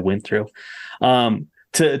things that I went through.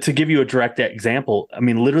 To give you a direct example, I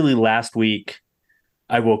mean, literally last week,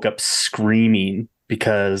 I woke up screaming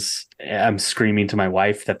because I'm screaming to my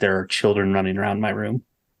wife that there are children running around my room.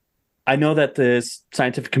 I know that the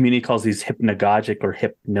scientific community calls these hypnagogic or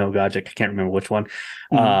hypnagogic, I can't remember which one,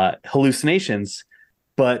 hallucinations.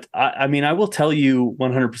 But I mean, I will tell you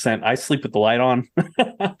 100%, I sleep with the light on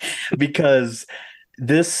because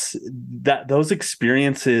those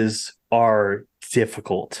experiences are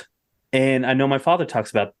difficult. And I know my father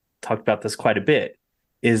talked about this quite a bit,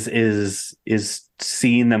 is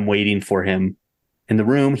seeing them waiting for him in the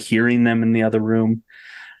room, hearing them in the other room.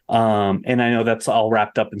 And I know that's all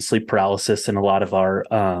wrapped up in sleep paralysis and a lot of our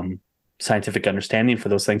scientific understanding for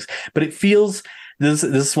those things. But it feels, this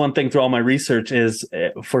is one thing through all my research, is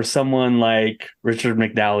for someone like Richard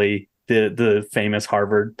McNally, the famous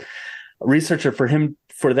Harvard researcher,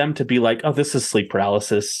 for them to be like, oh, this is sleep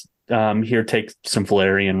paralysis. Here, take some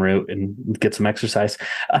valerian root and get some exercise.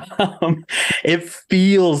 It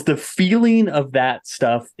feels, the feeling of that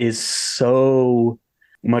stuff is so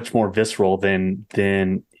much more visceral than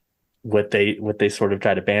what they sort of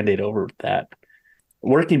try to band-aid over that.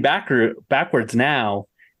 Working backwards now,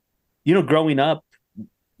 growing up,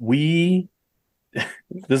 this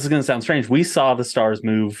is going to sound strange, we saw the stars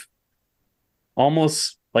move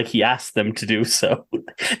almost like he asked them to do so.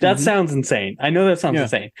 That sounds insane. I know that sounds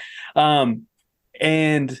insane. And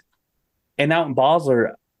out in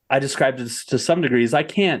Basler, I described this to some degrees. I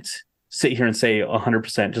can't sit here and say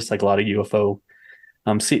 100%, just like a lot of UFO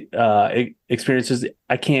experiences.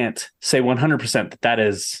 I can't say 100% that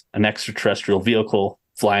is an extraterrestrial vehicle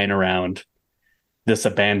flying around this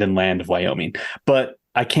abandoned land of Wyoming. But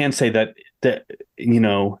I can say that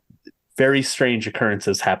very strange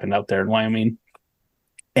occurrences happened out there in Wyoming.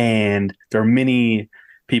 And there are many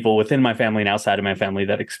people within my family and outside of my family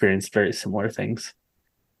that experienced very similar things.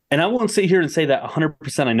 And I won't sit here and say that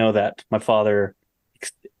 100% I know that my father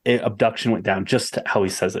abduction went down just how he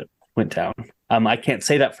says it went down. I can't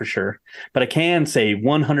say that for sure, but I can say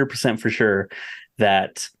 100% for sure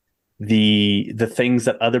that the things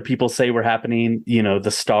that other people say were happening, the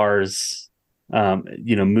stars,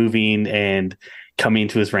 moving and coming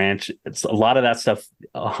to his ranch, it's a lot of that stuff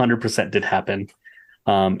 100% did happen.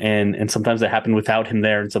 And sometimes it happened without him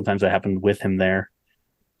there, and sometimes it happened with him there,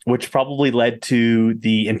 which probably led to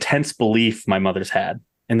the intense belief my mother's had,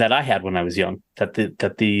 and that I had when I was young, that the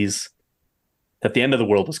end of the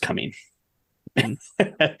world was coming.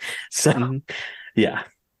 So, yeah.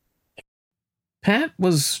 Pat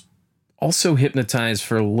was also hypnotized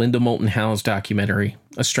for Linda Moulton Howe's documentary,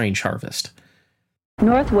 A Strange Harvest.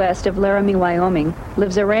 Northwest of Laramie, Wyoming,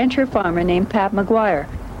 lives a rancher farmer named Pat McGuire.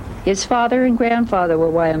 His father and grandfather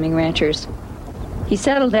were Wyoming ranchers. He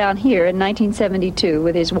settled down here in 1972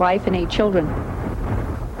 with his wife and 8 children.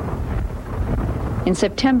 In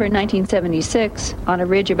September 1976, on a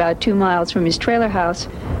ridge about 2 miles from his trailer house,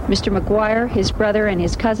 Mr. McGuire, his brother, and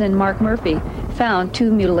his cousin Mark Murphy found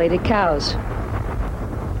 2 mutilated cows.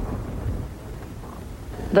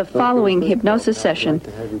 The following hypnosis session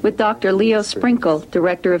with Dr. Leo Sprinkle,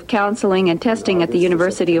 Director of Counseling and Testing at the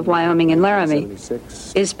University of Wyoming in Laramie,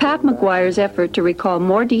 is Pat McGuire's effort to recall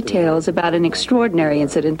more details about an extraordinary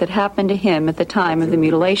incident that happened to him at the time of the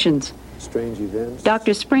mutilations.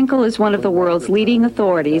 Dr. Sprinkle is one of the world's leading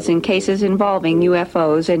authorities in cases involving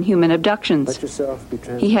UFOs and human abductions.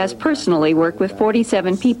 He has personally worked with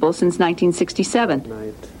 47 people since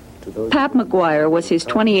 1967. Pat McGuire was his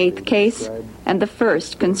 28th case and the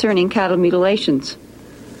first concerning cattle mutilations.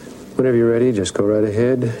 Whenever you're ready, just go right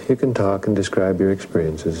ahead. You can talk and describe your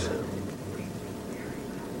experiences.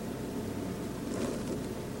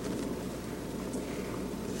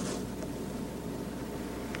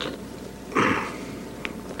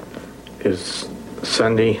 It's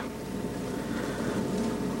Sunday.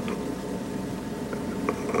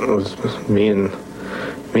 It was me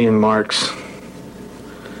and Mark's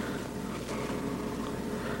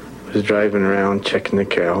was driving around checking the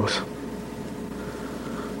cows.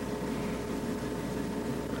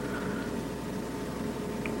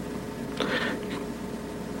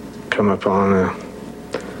 Come up on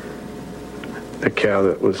the cow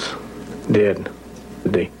that was dead.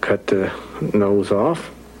 They cut the nose off,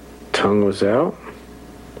 tongue was out,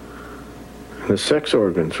 and the sex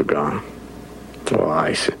organs were gone. Well,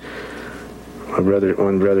 I said, one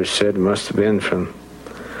brother said it must have been from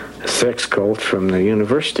a sex cult from the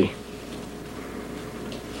university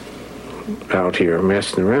out here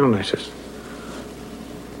messing around. I says,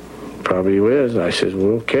 probably was. I says,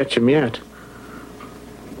 we'll catch him yet.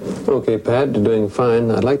 Okay, Pat, you're doing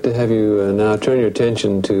fine. I'd like to have you now turn your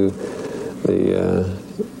attention to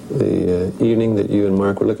the evening that you and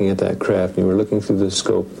Mark were looking at that craft. You were looking through the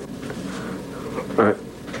scope.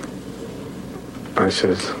 I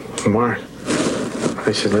says, Mark,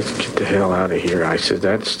 I said, let's get the hell out of here. I said,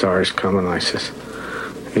 that star's coming. I says,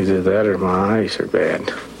 either that or my eyes are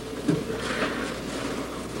bad.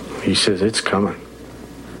 He says, it's coming.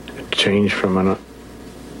 It changed from a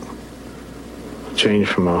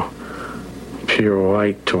pure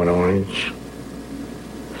white to an orange.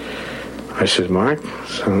 I said, Mark,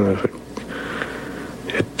 son of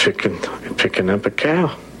it picking up a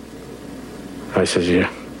cow. I says, you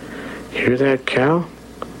hear that cow?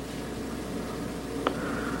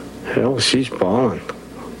 Hell, she's bawling.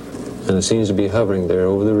 And it seems to be hovering there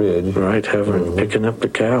over the ridge. Right, hovering, picking up the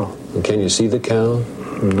cow. And can you see the cow?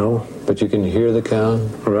 No. But you can hear the cow?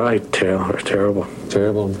 Right, terrible.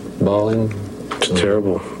 Terrible bawling? It's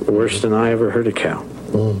terrible. Worse than I ever heard a cow.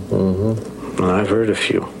 Mm-hmm. And I've heard a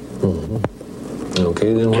few. Mm-hmm.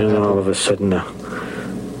 Okay, then what happened? All of a sudden,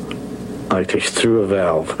 like they threw a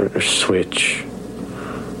valve or a switch.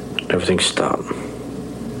 Everything stopped.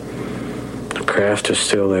 The craft is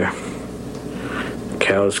still there. The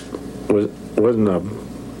cows wasn't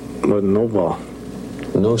no ball.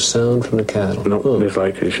 No sound from the cattle? No, it's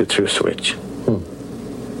like they threw a switch.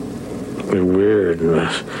 Weird.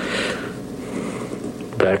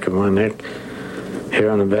 Back of my neck,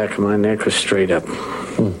 hair on the back of my neck was straight up.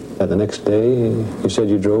 The next day, you said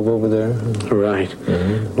you drove over there? Right.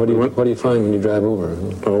 Mm-hmm. What do you find when you drive over?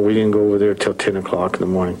 Oh, we didn't go over there till 10 o'clock in the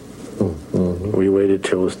morning. Mm-hmm. We waited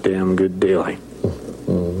till it was damn good daylight.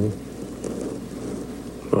 Mm-hmm.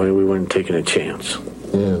 Well, we weren't taking a chance.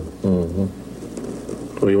 Yeah. Mm-hmm.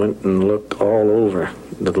 We went and looked all over,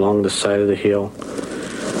 along the side of the hill.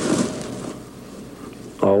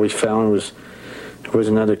 All we found was there was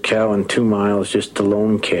another cow in 2 miles, just a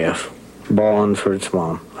lone calf, bawling for its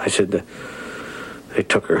mom. I said they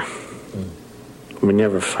took her. We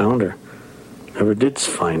never found her. Never did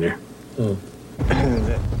find her.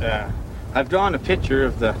 I've drawn a picture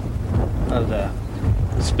of the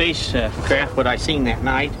spacecraft what I seen that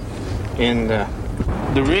night, and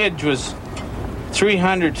the ridge was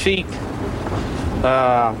 300 feet,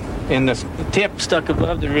 and the tip stuck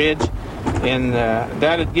above the ridge, and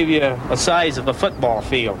that'd give you a size of a football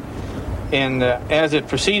field. And as it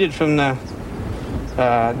proceeded from the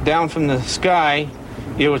down from the sky,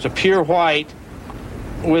 it was a pure white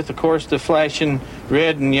with, of course, the flashing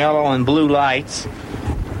red and yellow and blue lights.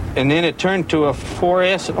 And then it turned to a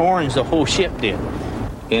fluorescent orange, the whole ship did.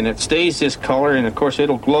 And it stays this color, and of course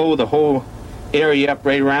it'll glow the whole area up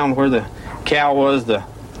right around where the cow was. The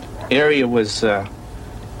area was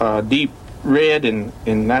deep red, and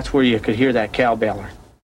that's where you could hear that cow beller.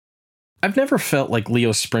 I've never felt like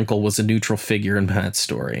Leo Sprinkle was a neutral figure in Pat's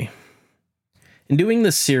story. In doing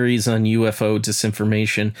this series on UFO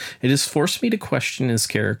disinformation, it has forced me to question his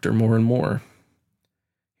character more and more.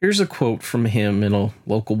 Here's a quote from him in a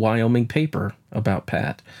local Wyoming paper about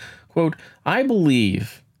Pat. Quote, "I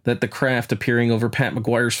believe that the craft appearing over Pat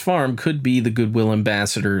McGuire's farm could be the goodwill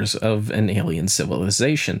ambassadors of an alien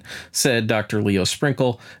civilization," said Dr. Leo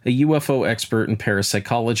Sprinkle, a UFO expert and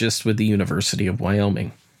parapsychologist with the University of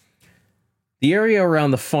Wyoming. The area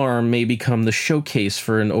around the farm may become the showcase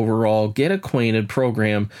for an overall get-acquainted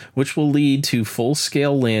program which will lead to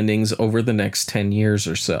full-scale landings over the next 10 years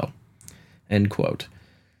or so. End quote.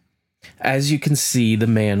 As you can see, the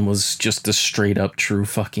man was just a straight-up true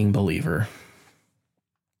fucking believer.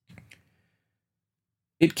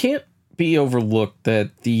 It can't be overlooked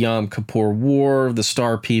that the Yom Kippur War, the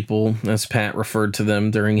Star People, as Pat referred to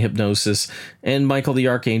them during hypnosis, and Michael the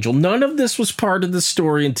Archangel, none of this was part of the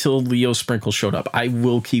story until Leo Sprinkle showed up. I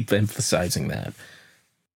will keep emphasizing that.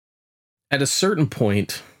 At a certain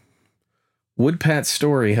point, would Pat's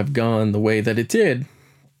story have gone the way that it did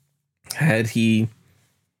had he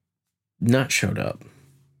not showed up?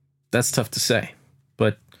 That's tough to say,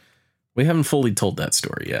 but we haven't fully told that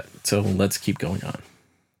story yet, so let's keep going on.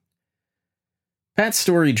 Pat's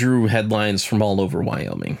story drew headlines from all over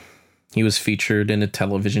Wyoming. He was featured in a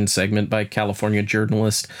television segment by California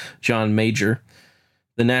journalist John Major.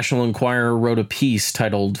 The National Enquirer wrote a piece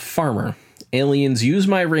titled "Farmer: Aliens Use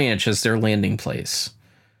My Ranch as Their Landing Place."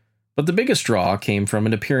 But the biggest draw came from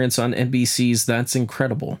an appearance on NBC's That's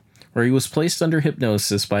Incredible, where he was placed under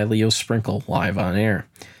hypnosis by Leo Sprinkle live on air.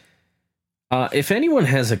 If anyone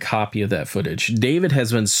has a copy of that footage, David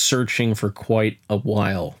has been searching for quite a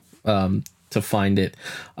while to find it.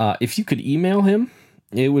 If you could email him,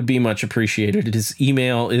 it would be much appreciated. His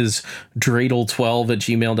email is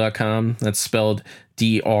dreidel12@gmail.com. That's spelled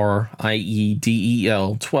DRIEDEL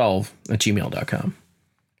 12@gmail.com.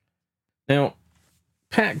 Now,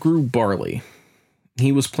 Pat grew barley.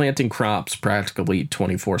 He was planting crops practically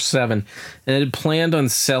 24/7 and had planned on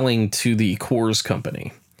selling to the Coors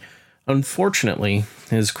Company. Unfortunately,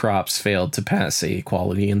 his crops failed to pass a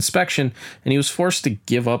quality inspection, and he was forced to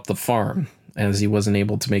give up the farm as he wasn't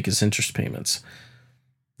able to make his interest payments.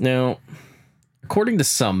 Now, according to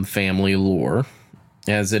some family lore,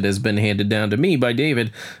 as it has been handed down to me by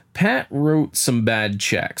David, Pat wrote some bad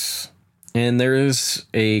checks, and there is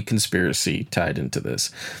a conspiracy tied into this.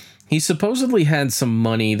 He supposedly had some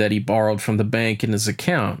money that he borrowed from the bank in his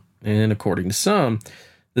account, and according to some,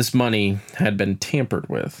 this money had been tampered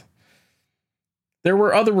with. There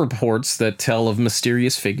were other reports that tell of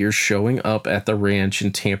mysterious figures showing up at the ranch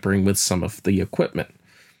and tampering with some of the equipment.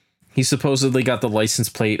 He supposedly got the license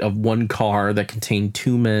plate of one car that contained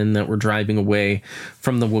two men that were driving away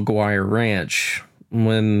from the McGuire Ranch.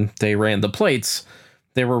 When they ran the plates,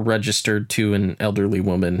 they were registered to an elderly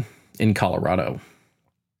woman in Colorado.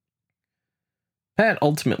 Pat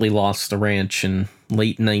ultimately lost the ranch in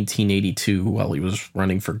late 1982 while he was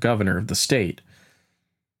running for governor of the state.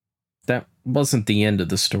 That wasn't the end of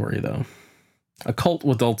the story, though. A cult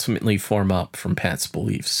would ultimately form up from Pat's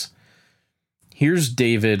beliefs. Here's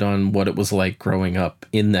David on what it was like growing up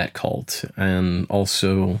in that cult and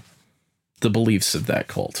also the beliefs of that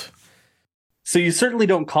cult. So you certainly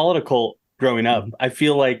don't call it a cult growing up. I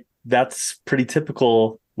feel like that's pretty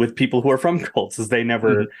typical with people who are from cults, is they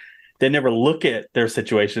never look at their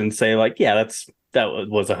situation and say like, yeah, that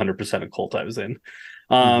was 100% a cult I was in.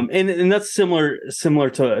 And that's similar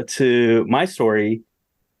to my story.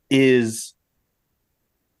 Is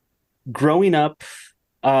growing up,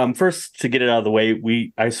 first, to get it out of the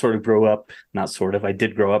way, I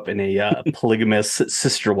did grow up in a polygamous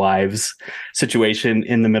sister wives situation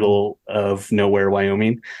in the middle of nowhere,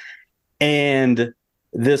 Wyoming. And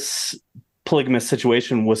this polygamous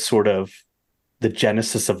situation was sort of, the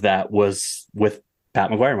genesis of that was with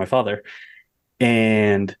Pat McGuire, my father.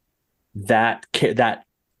 And that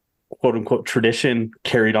quote unquote tradition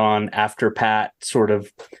carried on after Pat sort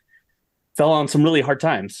of fell on some really hard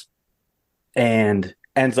times, and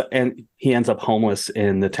he ends up homeless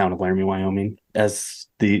in the town of Laramie, Wyoming, as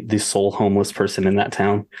the sole homeless person in that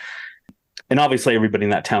town. And obviously everybody in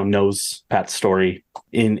that town knows Pat's story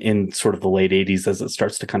in sort of the late 80s as it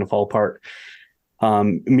starts to kind of fall apart.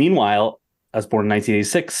 Meanwhile, I was born in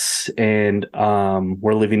 1986, and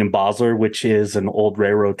we're living in Basler, which is an old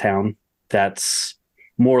railroad town that's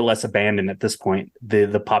more or less abandoned at this point.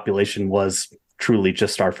 The population was truly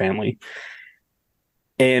just our family.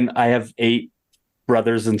 And I have 8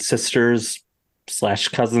 brothers and sisters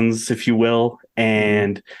 / cousins, if you will.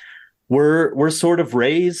 And we're sort of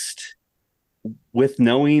raised with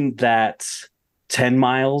knowing that 10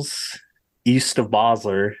 miles east of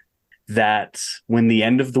Basler, that when the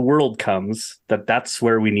end of the world comes, that's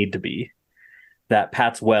where we need to be. That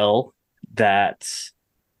Pat's well that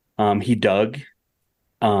he dug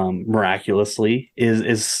miraculously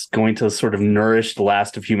is going to sort of nourish the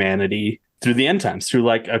last of humanity through the end times, through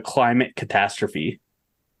like a climate catastrophe.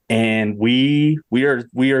 And we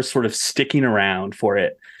are sort of sticking around for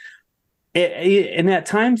it. And at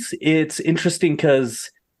times it's interesting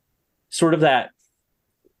because sort of that,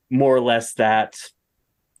 more or less, that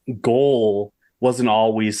goal wasn't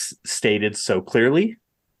always stated so clearly.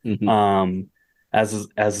 As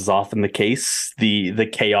is often the case, the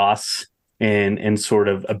chaos and sort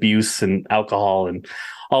of abuse and alcohol and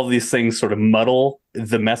all of these things sort of muddle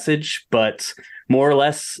the message. But more or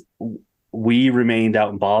less, we remained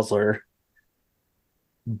out in Basler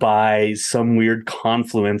by some weird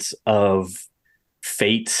confluence of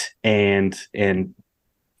fate and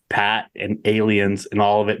Pat and aliens and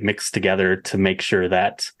all of it mixed together to make sure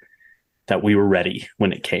that we were ready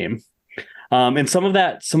when it came. And some of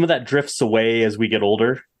that drifts away as we get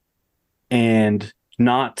older, and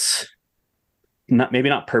not maybe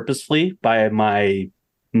not purposefully by my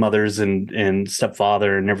mother's and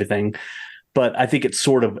stepfather and everything, but I think it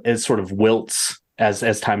sort of wilts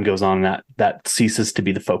as time goes on. That ceases to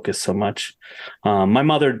be the focus so much. My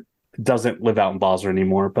mother doesn't live out in Basler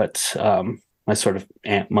anymore, but my sort of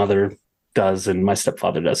aunt mother does, and my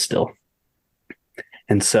stepfather does still.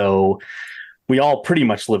 And so we all pretty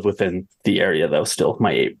much live within the area, though, still,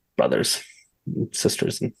 my 8 brothers,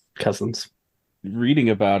 sisters, and cousins. Reading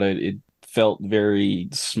about it, it felt very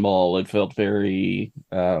small. It felt very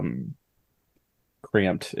cramped.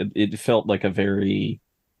 It felt like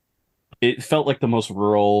it felt like the most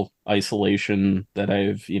rural isolation that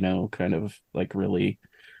I've, kind of like really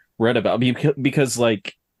read about. Because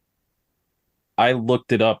like I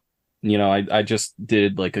looked it up, I just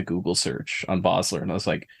did like a Google search on Basler, and I was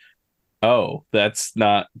like, oh, that's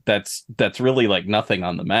really like nothing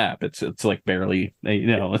on the map. It's like barely,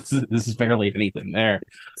 this is barely anything there.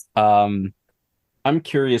 I'm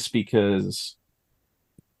curious because,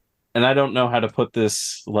 and I don't know how to put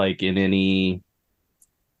this like in any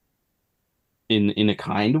in a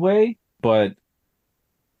kind way, but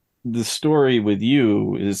the story with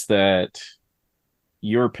you is that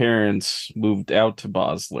your parents moved out to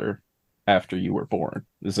Basler after you were born.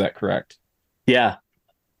 Is that correct? Yeah.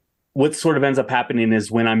 What sort of ends up happening is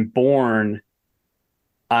when I'm born,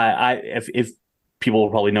 if people will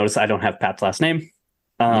probably notice, I don't have Pat's last name.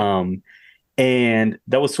 And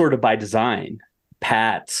that was sort of by design.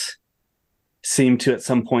 Pat seemed to at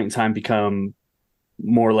some point in time become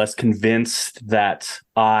more or less convinced that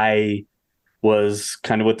I was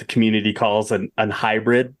kind of what the community calls an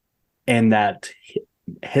hybrid, and that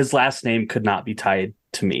his last name could not be tied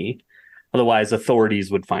to me. Otherwise,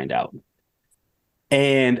 authorities would find out.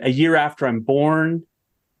 And a year after I'm born,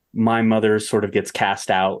 my mother sort of gets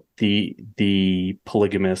cast out. The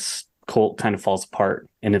polygamous cult kind of falls apart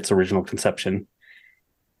in its original conception.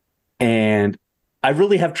 And I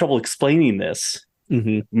really have trouble explaining this.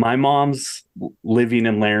 My mom's living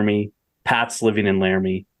in Laramie. Pat's living in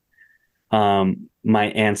Laramie. My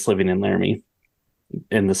aunt's living in Laramie,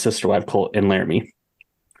 and the sister wife cult in Laramie.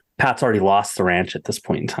 Pat's already lost the ranch at this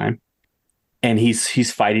point in time, and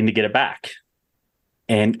he's fighting to get it back,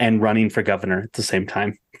 and running for governor at the same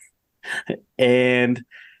time. And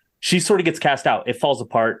she sort of gets cast out. It falls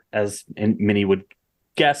apart, as many would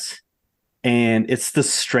guess, and it's the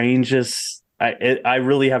strangest. I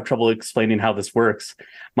really have trouble explaining how this works.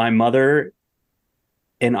 My mother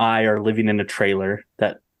and I are living in a trailer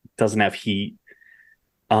that doesn't have heat,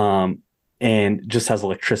 and just has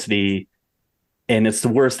electricity. And it's the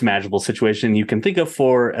worst imaginable situation you can think of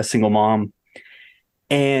for a single mom.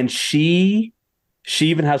 And she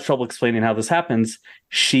even has trouble explaining how this happens.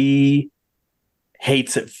 She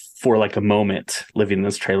hates it for like a moment living in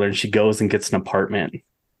this trailer, and she goes and gets an apartment.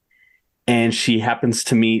 And she happens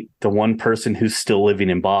to meet the one person who's still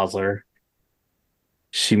living in Basler.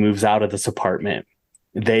 She moves out of this apartment.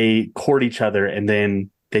 They court each other, and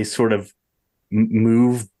then they sort of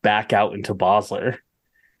move back out into Basler,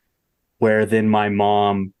 where then my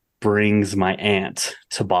mom brings my aunt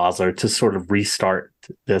to Basler to sort of restart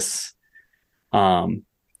this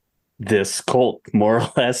this cult, more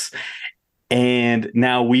or less. And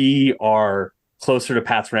now we are closer to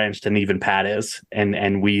Pat's ranch than even Pat is,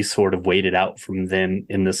 and we sort of waited out from then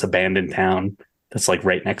in this abandoned town that's like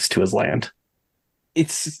right next to his land.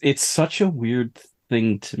 It's such a weird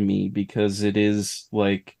thing to me, because it is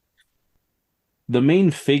like the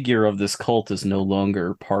main figure of this cult is no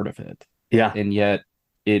longer part of it. Yeah. And yet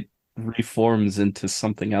it reforms into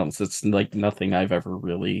something else. It's like nothing I've ever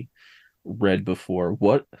really read before.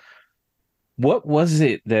 What was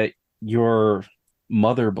it that your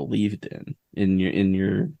mother believed in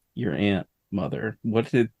your aunt mother?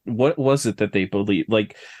 What was it that they believed?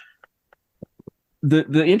 Like,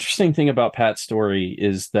 the interesting thing about Pat's story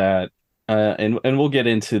is that and we'll get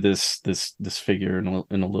into this figure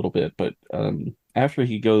in a little bit, but after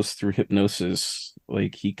he goes through hypnosis,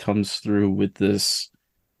 like, he comes through with this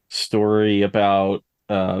story about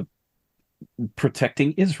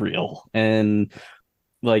protecting Israel, and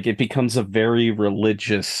like it becomes a very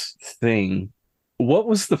religious thing. What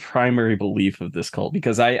was the primary belief of this cult?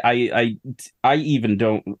 Because I even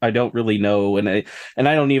don't really know, and I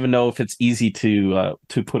don't even know if it's easy to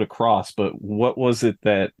put across. But what was it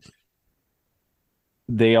that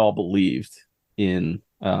they all believed in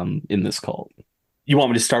this cult? You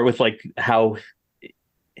want me to start with like how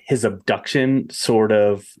his abduction, sort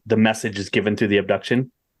of the message is given through the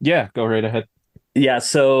abduction? Yeah, go right ahead. Yeah,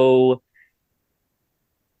 so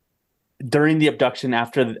during the abduction,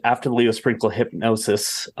 after Leo Sprinkle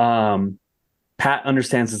hypnosis, Pat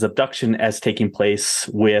understands his abduction as taking place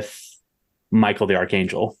with Michael the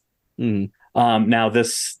Archangel. Now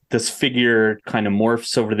this figure kind of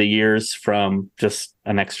morphs over the years from just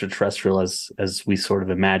an extraterrestrial, as we sort of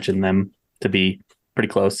imagine them to be, pretty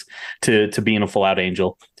close to being a full out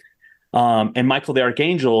angel. And Michael the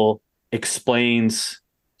Archangel explains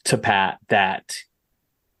to Pat that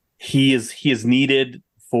he is needed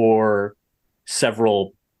for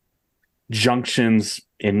several junctions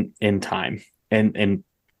in time, and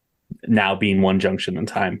now being one junction in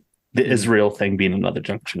time, the Israel thing being another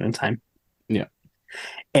junction in time. Yeah.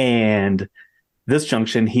 And this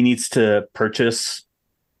junction, he needs to purchase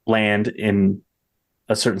land in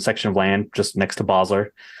a certain section of land just next to Basler,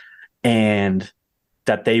 and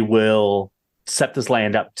that they will set this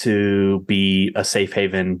land up to be a safe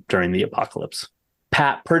haven during the apocalypse.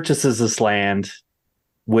 Pat purchases this land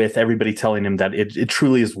with everybody telling him that it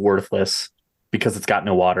truly is worthless because it's got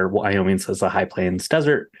no water. Wyoming says a high plains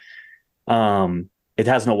desert. It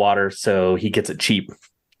has no water, so he gets it cheap,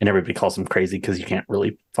 and everybody calls him crazy because you can't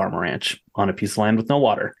really farm a ranch on a piece of land with no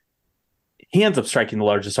water. He ends up striking the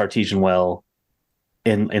largest artesian well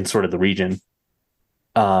in sort of the region.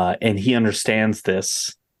 And he understands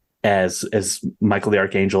this as Michael the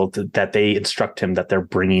Archangel, that they instruct him that they're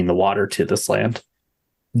bringing the water to this land.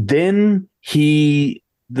 Then it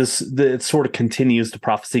sort of continues, the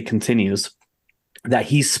prophecy continues, that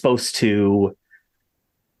he's supposed to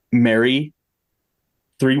marry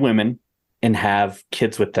 3 women and have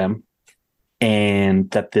kids with them. and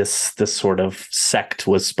that this sort of sect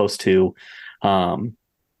was supposed to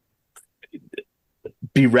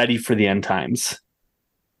be ready for the end times.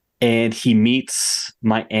 And he meets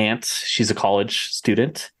my aunt. She's a college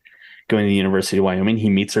student going to the University of Wyoming.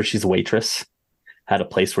 He meets her. She's a waitress at a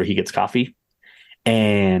place where he gets coffee.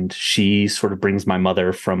 And she sort of brings my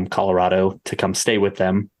mother from Colorado to come stay with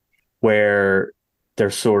them, where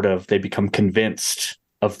they become convinced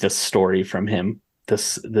of this story from him,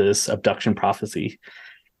 this abduction prophecy,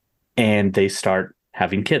 and they start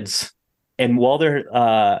having kids. And while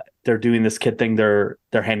they're doing this kid thing, they're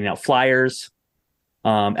handing out flyers.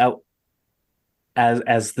 Out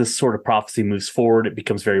as this sort of prophecy moves forward, it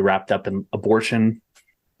becomes very wrapped up in abortion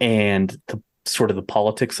and the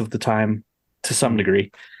politics of the time to some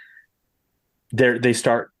degree. They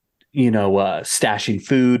start, stashing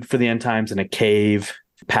food for the end times in a cave.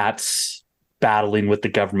 Pat's battling with the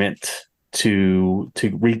government to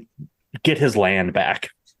get his land back.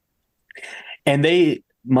 And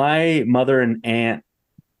my mother and aunt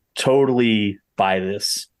totally buy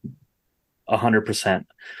this 100%.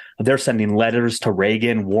 They're sending letters to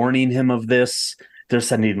Reagan warning him of this. They're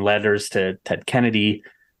sending letters to Ted Kennedy.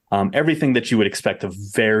 Everything that you would expect of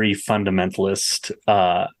very fundamentalist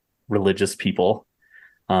religious people,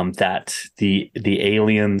 that the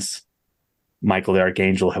aliens, Michael the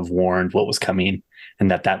Archangel, have warned what was coming,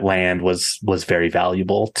 and that land was very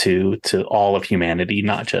valuable to all of humanity,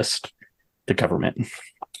 not just the government.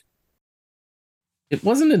 It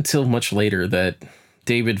wasn't until much later that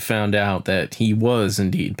David found out that he was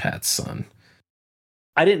indeed Pat's son.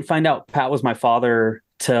 I didn't find out Pat was my father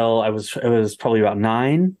till it was probably about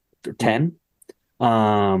 9 or 10.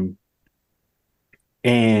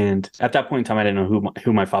 And at that point in time, I didn't know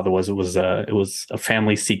who my father was. It was a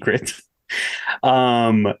family secret.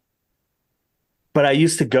 But I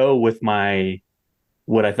used to go with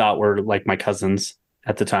what I thought were like my cousins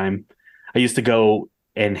at the time. I used to go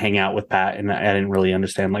and hang out with Pat, and I didn't really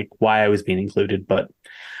understand like why I was being included, but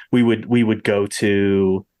we would go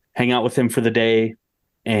to hang out with him for the day,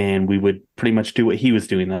 and we would pretty much do what he was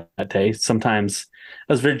doing that day. Sometimes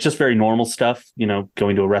it was very normal stuff,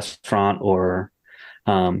 going to a restaurant or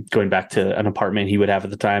going back to an apartment he would have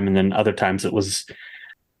at the time. And then other times it was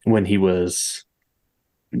when he was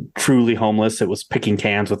truly homeless. It was picking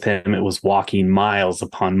cans with him. It was walking miles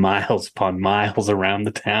upon miles upon miles around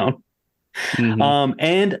the town. Mm-hmm.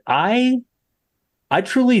 And I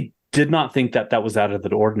truly did not think that was out of the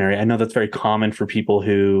ordinary. I know that's very common for people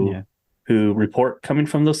who report coming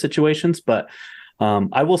from those situations, but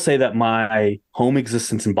I will say that my home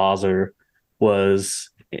existence in Basel was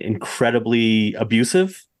incredibly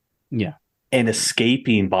abusive. Yeah. And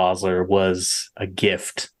escaping Basel was a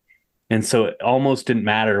gift. And so it almost didn't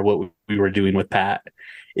matter what we were doing with Pat.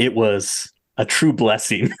 It was a true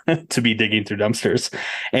blessing to be digging through dumpsters.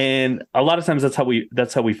 And a lot of times that's how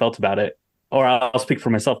we felt about it. Or I'll speak for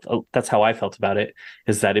myself. That's how I felt about it,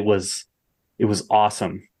 is that it was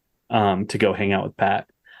awesome to go hang out with Pat.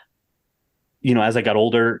 As I got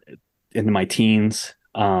older into my teens,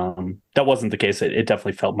 that wasn't the case. It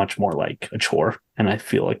definitely felt much more like a chore. And I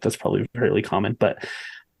feel like that's probably fairly common, but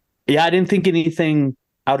yeah, I didn't think anything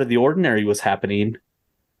out of the ordinary was happening.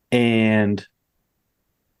 And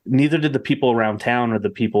neither did the people around town or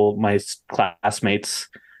the people, my classmates.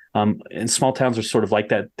 And small towns are sort of like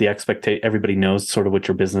that. The everybody knows sort of what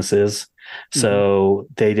your business is. So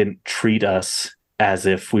they didn't treat us as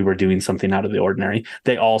if we were doing something out of the ordinary.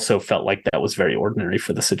 They also felt like that was very ordinary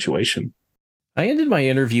for the situation. I ended my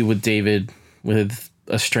interview with David with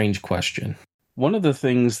a strange question. One of the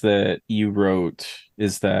things that you wrote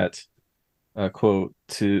is that, quote,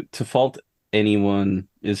 to fault anyone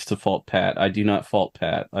is to fault Pat. I do not fault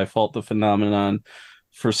Pat. I fault the phenomenon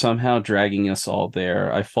for somehow dragging us all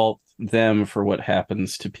there. I fault them for what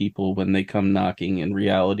happens to people when they come knocking and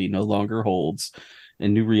reality no longer holds,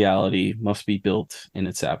 and new reality must be built in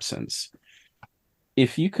its absence.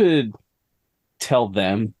 If you could tell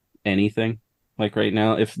them anything, like right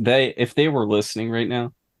now, if they were listening right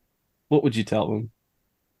now, what would you tell them?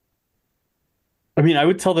 I mean, I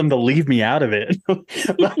would tell them to leave me out of it,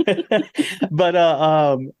 but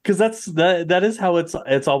because that is how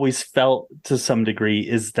it's always felt to some degree,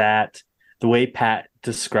 is that the way Pat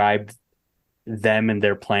described them and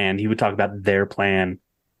their plan, he would talk about their plan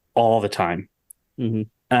all the time. Mm-hmm.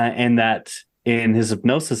 And that in his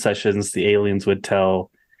hypnosis sessions, the aliens would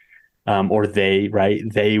tell, or they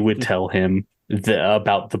would tell him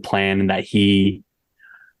about the plan, and that he,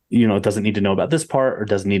 doesn't need to know about this part or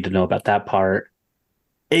doesn't need to know about that part.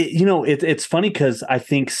 It's funny because I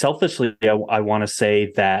think selfishly, I want to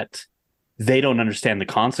say that they don't understand the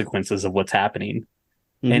consequences of what's happening.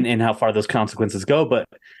 and how far those consequences go. But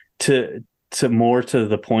to more to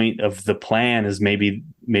the point of the plan is maybe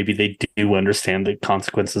they do understand the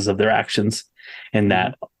consequences of their actions, and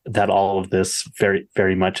that all of this very,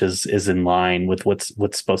 very much is in line with what's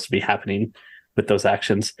supposed to be happening with those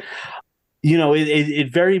actions.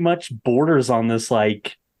 It very much borders on this,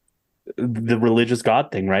 like, the religious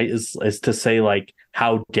God thing, right? Is to say, like,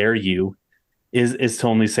 how dare you, is to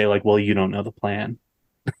only say, like, well, you don't know the plan.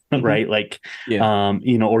 Right? Like,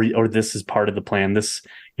 or this is part of the plan. This,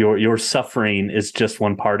 your suffering is just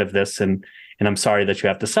one part of this, and I'm sorry that you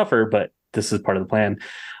have to suffer, but this is part of the plan.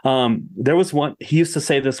 There was one, he used to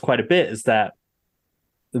say this quite a bit, is that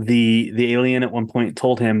the alien at one point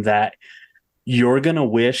told him that you're gonna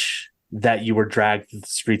wish that you were dragged through the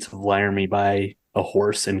streets of Wyoming by a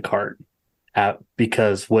horse and cart,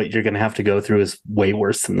 because what you're gonna have to go through is way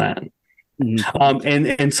worse than that.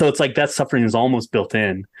 And so it's like that suffering is almost built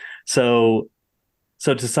in. So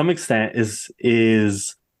to some extent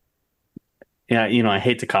is I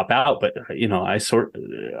hate to cop out, but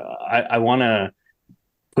I want to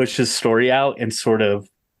push his story out and sort of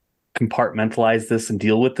compartmentalize this and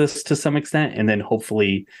deal with this to some extent, and then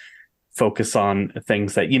hopefully focus on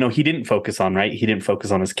things that he didn't focus on. Right? He didn't focus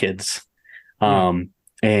on his kids, and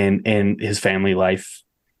his family life.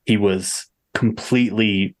 He was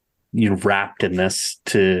completely wrapped in this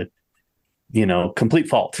to complete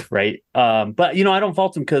fault, right? But I don't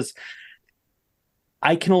fault him, because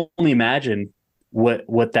I can only imagine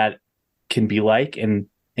what that can be like, and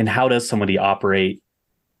how does somebody operate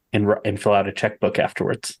and fill out a checkbook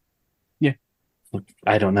afterwards.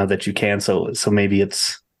 I don't know that you can, so maybe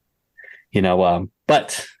it's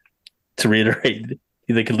but to reiterate,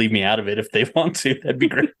 they could leave me out of it if they want to. That'd be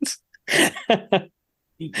great.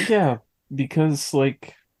 Yeah, because,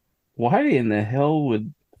 like, why in the hell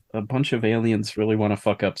would a bunch of aliens really want to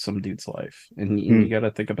fuck up some dude's life? And you got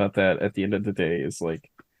to think about that at the end of the day. Is like,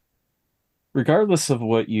 regardless of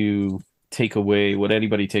what you take away, what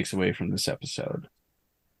anybody takes away from this episode,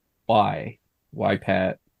 why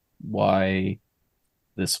Pat? Why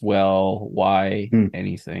this well? Why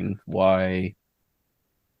anything? Why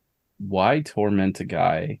torment a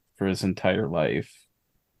guy for his entire life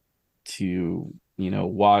to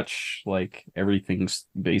watch, like, everything's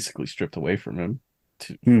basically stripped away from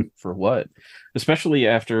him for what? Especially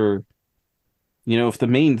after, if the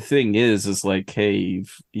main thing is like, hey,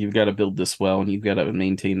 you've got to build this well, and you've got to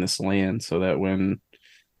maintain this land so that when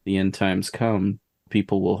the end times come,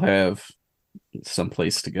 people will have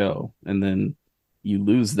someplace to go, and then you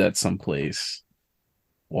lose that someplace.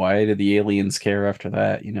 Why do the aliens care after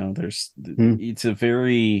that? It's a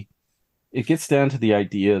very, it gets down to the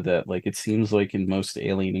idea that, like, it seems like in most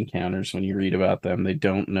alien encounters, when you read about them, they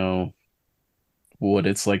don't know what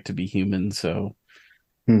it's like to be human, so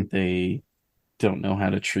they don't know how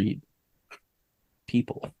to treat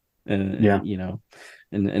people, and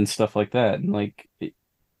and stuff like that. And, like,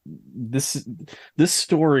 this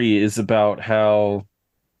story is about how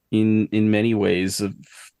in many ways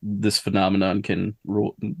this phenomenon can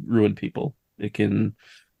ruin people. It can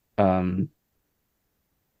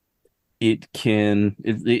it can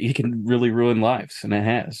really ruin lives, and it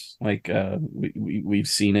has. Like, we've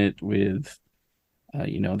seen it with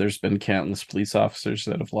there's been countless police officers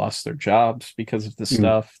that have lost their jobs because of this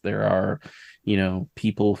stuff. There are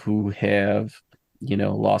people who have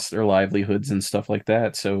lost their livelihoods and stuff like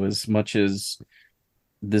that. So as much as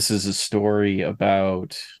this is a story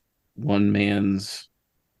about one man's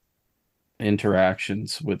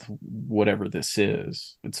interactions with whatever this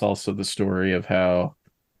is, it's also the story of how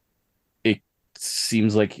it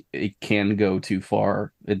seems like it can go too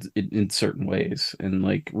far in certain ways, and,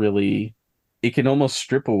 like, really it can almost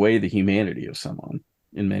strip away the humanity of someone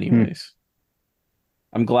in many ways.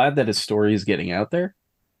 I'm glad that his story is getting out there,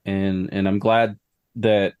 and I'm glad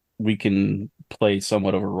that we can play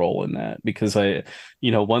somewhat of a role in that, because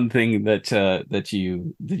one thing that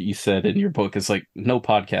you said in your book is, like, no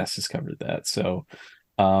podcast has covered that. So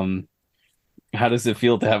how does it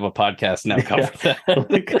feel to have a podcast now cover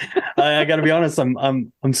that? Like, I gotta be honest,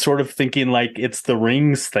 I'm sort of thinking, like, it's the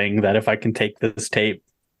Rings thing, that if I can take this tape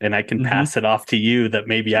and I can pass it off to you, that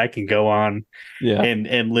maybe I can go on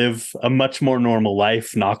and live a much more normal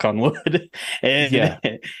life, knock on wood,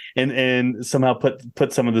 and somehow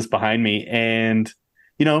put some of this behind me. And,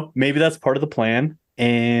 maybe that's part of the plan,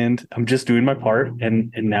 and I'm just doing my part,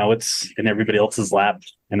 and now it's in everybody else's lap,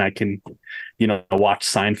 and I can, watch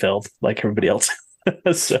Seinfeld like everybody else.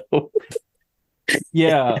 So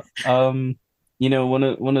yeah.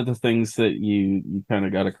 One of the things that you kind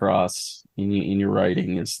of got across in your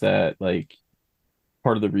writing is that, like,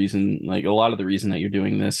 part of the reason, like, a lot of the reason that you're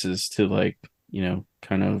doing this is to, like,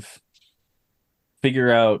 kind of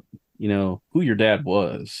figure out, who your dad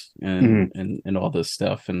was and all this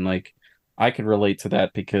stuff. And like, I could relate to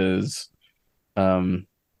that because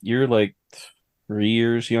you're like 3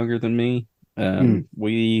 years younger than me.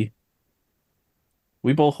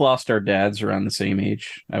 We both lost our dads around the same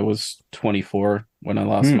age. I was 24 when I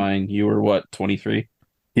lost mine. You were what, 23?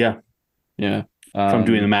 Yeah. Yeah. If I'm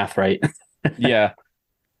doing the math right. Yeah.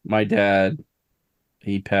 My dad,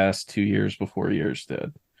 he passed 2 years before yours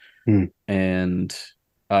did. And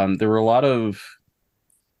there were a lot of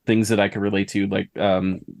things that I could relate to. Like,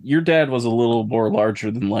 your dad was a little more larger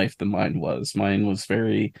than life than mine was. Mine was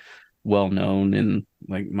very well known in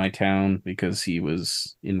like my town because he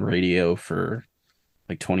was in radio for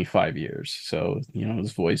like 25 years. So,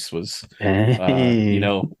 his voice was,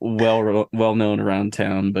 well known around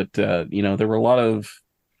town. But, there were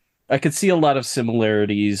I could see a lot of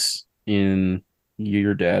similarities in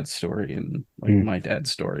your dad's story and like my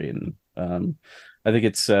dad's story. And I think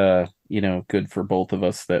it's, good for both of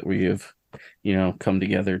us that we have, come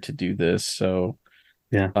together to do this. So,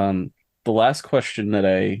 yeah. The last question that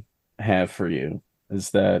I have for you is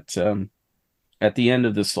that at the end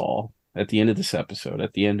of this episode,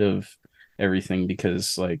 at the end of everything,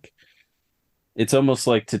 because like it's almost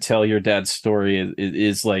like to tell your dad's story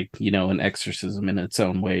is like, an exorcism in its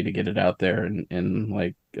own way to get it out there, and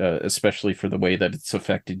like especially for the way that it's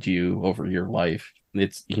affected you over your life.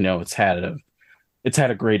 It's it's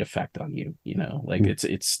had a great effect on you, like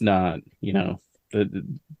it's not,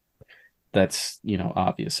 that's,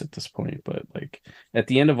 obvious at this point, but like at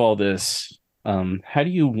the end of all this, how do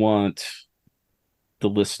you want the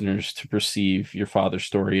listeners to perceive your father's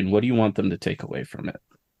story, and what do you want them to take away from it?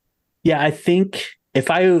 Yeah, I think if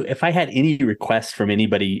I had any request from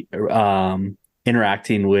anybody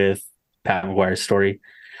interacting with Pat McGuire's story,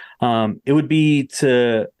 it would be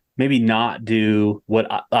to maybe not do what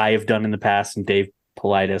I have done in the past and Dave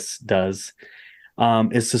Paulides does,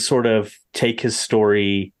 is to sort of take his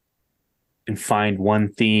story and find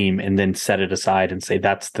one theme and then set it aside and say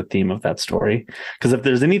that's the theme of that story. Because if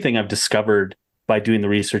there's anything I've discovered by doing the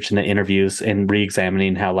research and the interviews and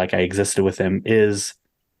re-examining how like I existed with him is,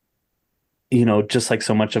 just like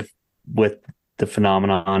so much of with the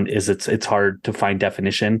phenomenon is it's hard to find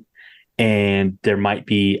definition, and there might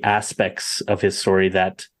be aspects of his story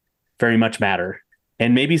that very much matter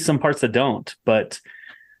and maybe some parts that don't, but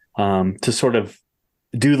to sort of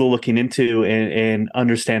do the looking into and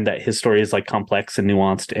understand that his story is like complex and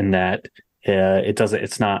nuanced, and that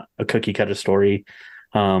it's not a cookie cutter story.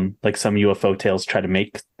 Like some UFO tales try to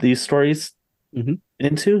make these stories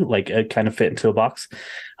into like kind of fit into a box.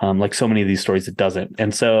 Like so many of these stories, it doesn't.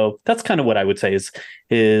 And so that's kind of what I would say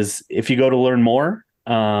is if you go to learn more,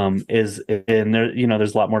 and there,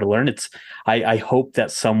 there's a lot more to learn. I hope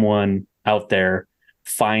that someone out there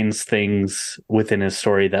finds things within his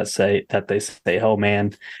story that they say, oh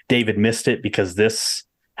man, David missed it because this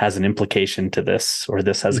has an implication to this, or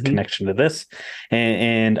this has a connection to this.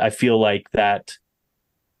 And I feel like that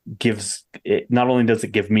gives it, not only does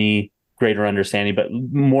it give me greater understanding, but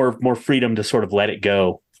more freedom to sort of let it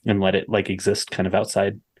go and let it like exist kind of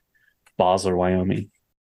outside Basel or Wyoming.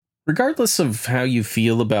 Regardless of how you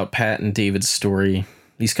feel about Pat and David's story,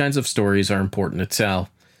 these kinds of stories are important to tell.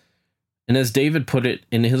 And as David put it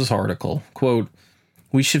in his article, quote,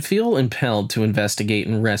 "We should feel impelled to investigate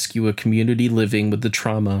and rescue a community living with the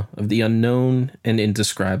trauma of the unknown and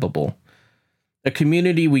indescribable. A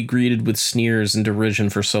community we greeted with sneers and derision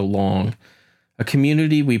for so long. A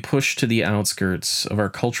community we pushed to the outskirts of our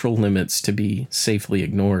cultural limits to be safely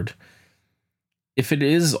ignored. If it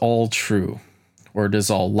is all true, or it is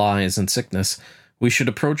all lies and sickness, we should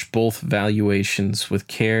approach both valuations with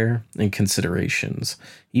care and considerations,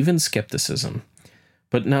 even skepticism,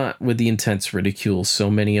 but not with the intense ridicule so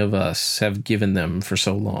many of us have given them for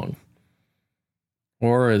so long."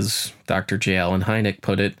 Or as Dr. J. Allen Hynek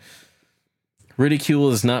put it,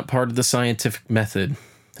 "Ridicule is not part of the scientific method,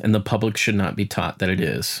 and the public should not be taught that it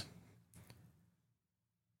is."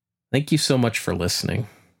 Thank you so much for listening.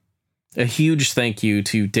 A huge thank you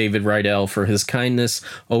to David Rydell for his kindness,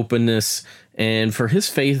 openness, and for his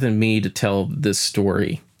faith in me to tell this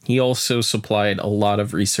story. He also supplied a lot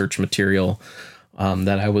of research material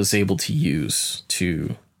that I was able to use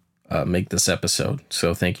to make this episode.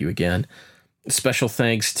 So thank you again. Special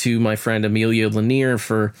thanks to my friend Amelia Lanier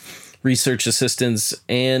for research assistance,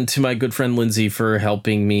 and to my good friend Lindsay for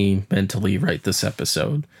helping me mentally write this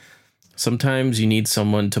episode. Sometimes you need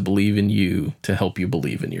someone to believe in you to help you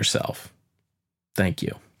believe in yourself. Thank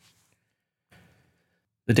you.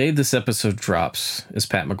 The day this episode drops is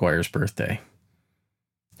Pat McGuire's birthday.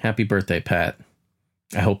 Happy birthday, Pat.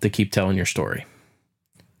 I hope they keep telling your story.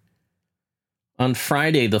 On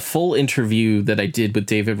Friday, the full interview that I did with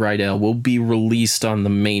David Rydell will be released on the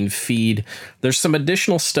main feed. There's some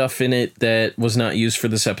additional stuff in it that was not used for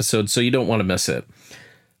this episode, so you don't want to miss it.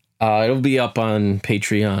 It'll be up on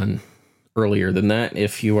Patreon earlier than that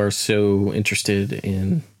if you are so interested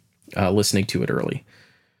in listening to it early.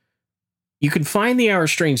 You can find the Our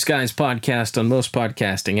Strange Skies podcast on most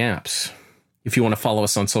podcasting apps. If you want to follow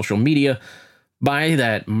us on social media, buy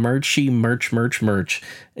that merch, and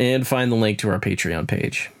find the link to our Patreon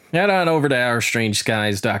page. Head on over to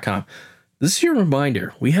OurStrangeSkies.com. This is your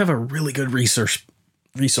reminder. We have a really good resource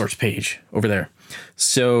page over there.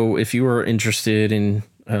 So if you are interested in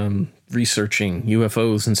researching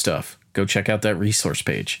UFOs and stuff, go check out that resource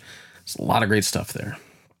page. There's a lot of great stuff there.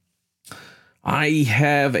 I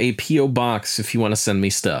have a P.O. Box if you want to send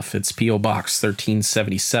me stuff. It's P.O. Box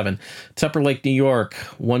 1377, Tupper Lake, New York,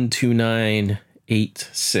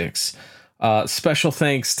 12986. Special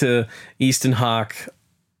thanks to Easton Hawk.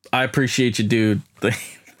 I appreciate you, dude.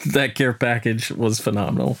 That care package was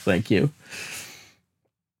phenomenal. Thank you.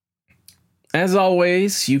 As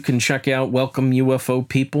always, you can check out Welcome UFO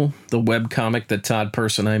People, the webcomic that Todd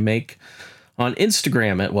Purse and I make, on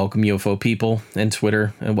Instagram at Welcome UFO People and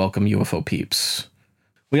Twitter at Welcome UFO Peeps.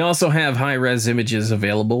 We also have high-res images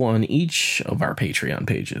available on each of our Patreon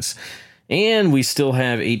pages. And we still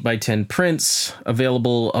have 8x10 prints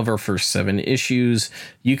available of our first 7 issues.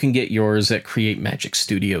 You can get yours at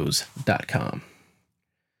createmagicstudios.com.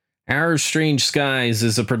 Our Strange Skies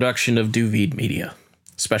is a production of Duvid Media.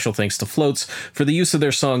 Special thanks to Floats for the use of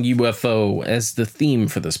their song UFO as the theme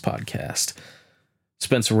for this podcast.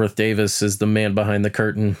 Spencer Worth Davis is the man behind the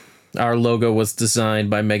curtain. Our logo was designed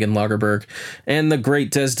by Megan Lagerberg, and the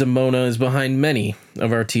great Desdemona is behind many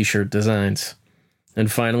of our t-shirt designs.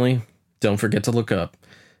 And finally, don't forget to look up,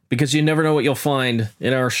 because you never know what you'll find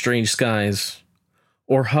in Our Strange Skies,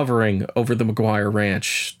 or hovering over the McGuire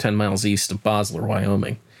Ranch, 10 miles east of Bosler,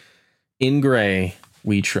 Wyoming. In gray,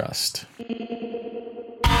 we trust.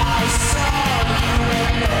 I saw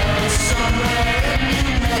UFO somewhere in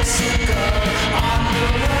New Mexico on the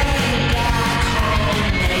way back home.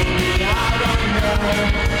 Maybe I don't know.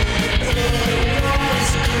 It was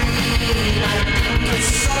green. I think it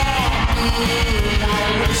saw me.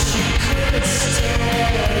 I wish you could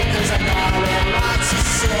stay, 'cause I got a lot to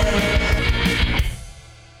say.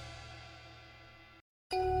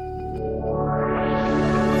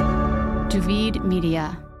 Duvid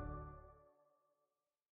Media.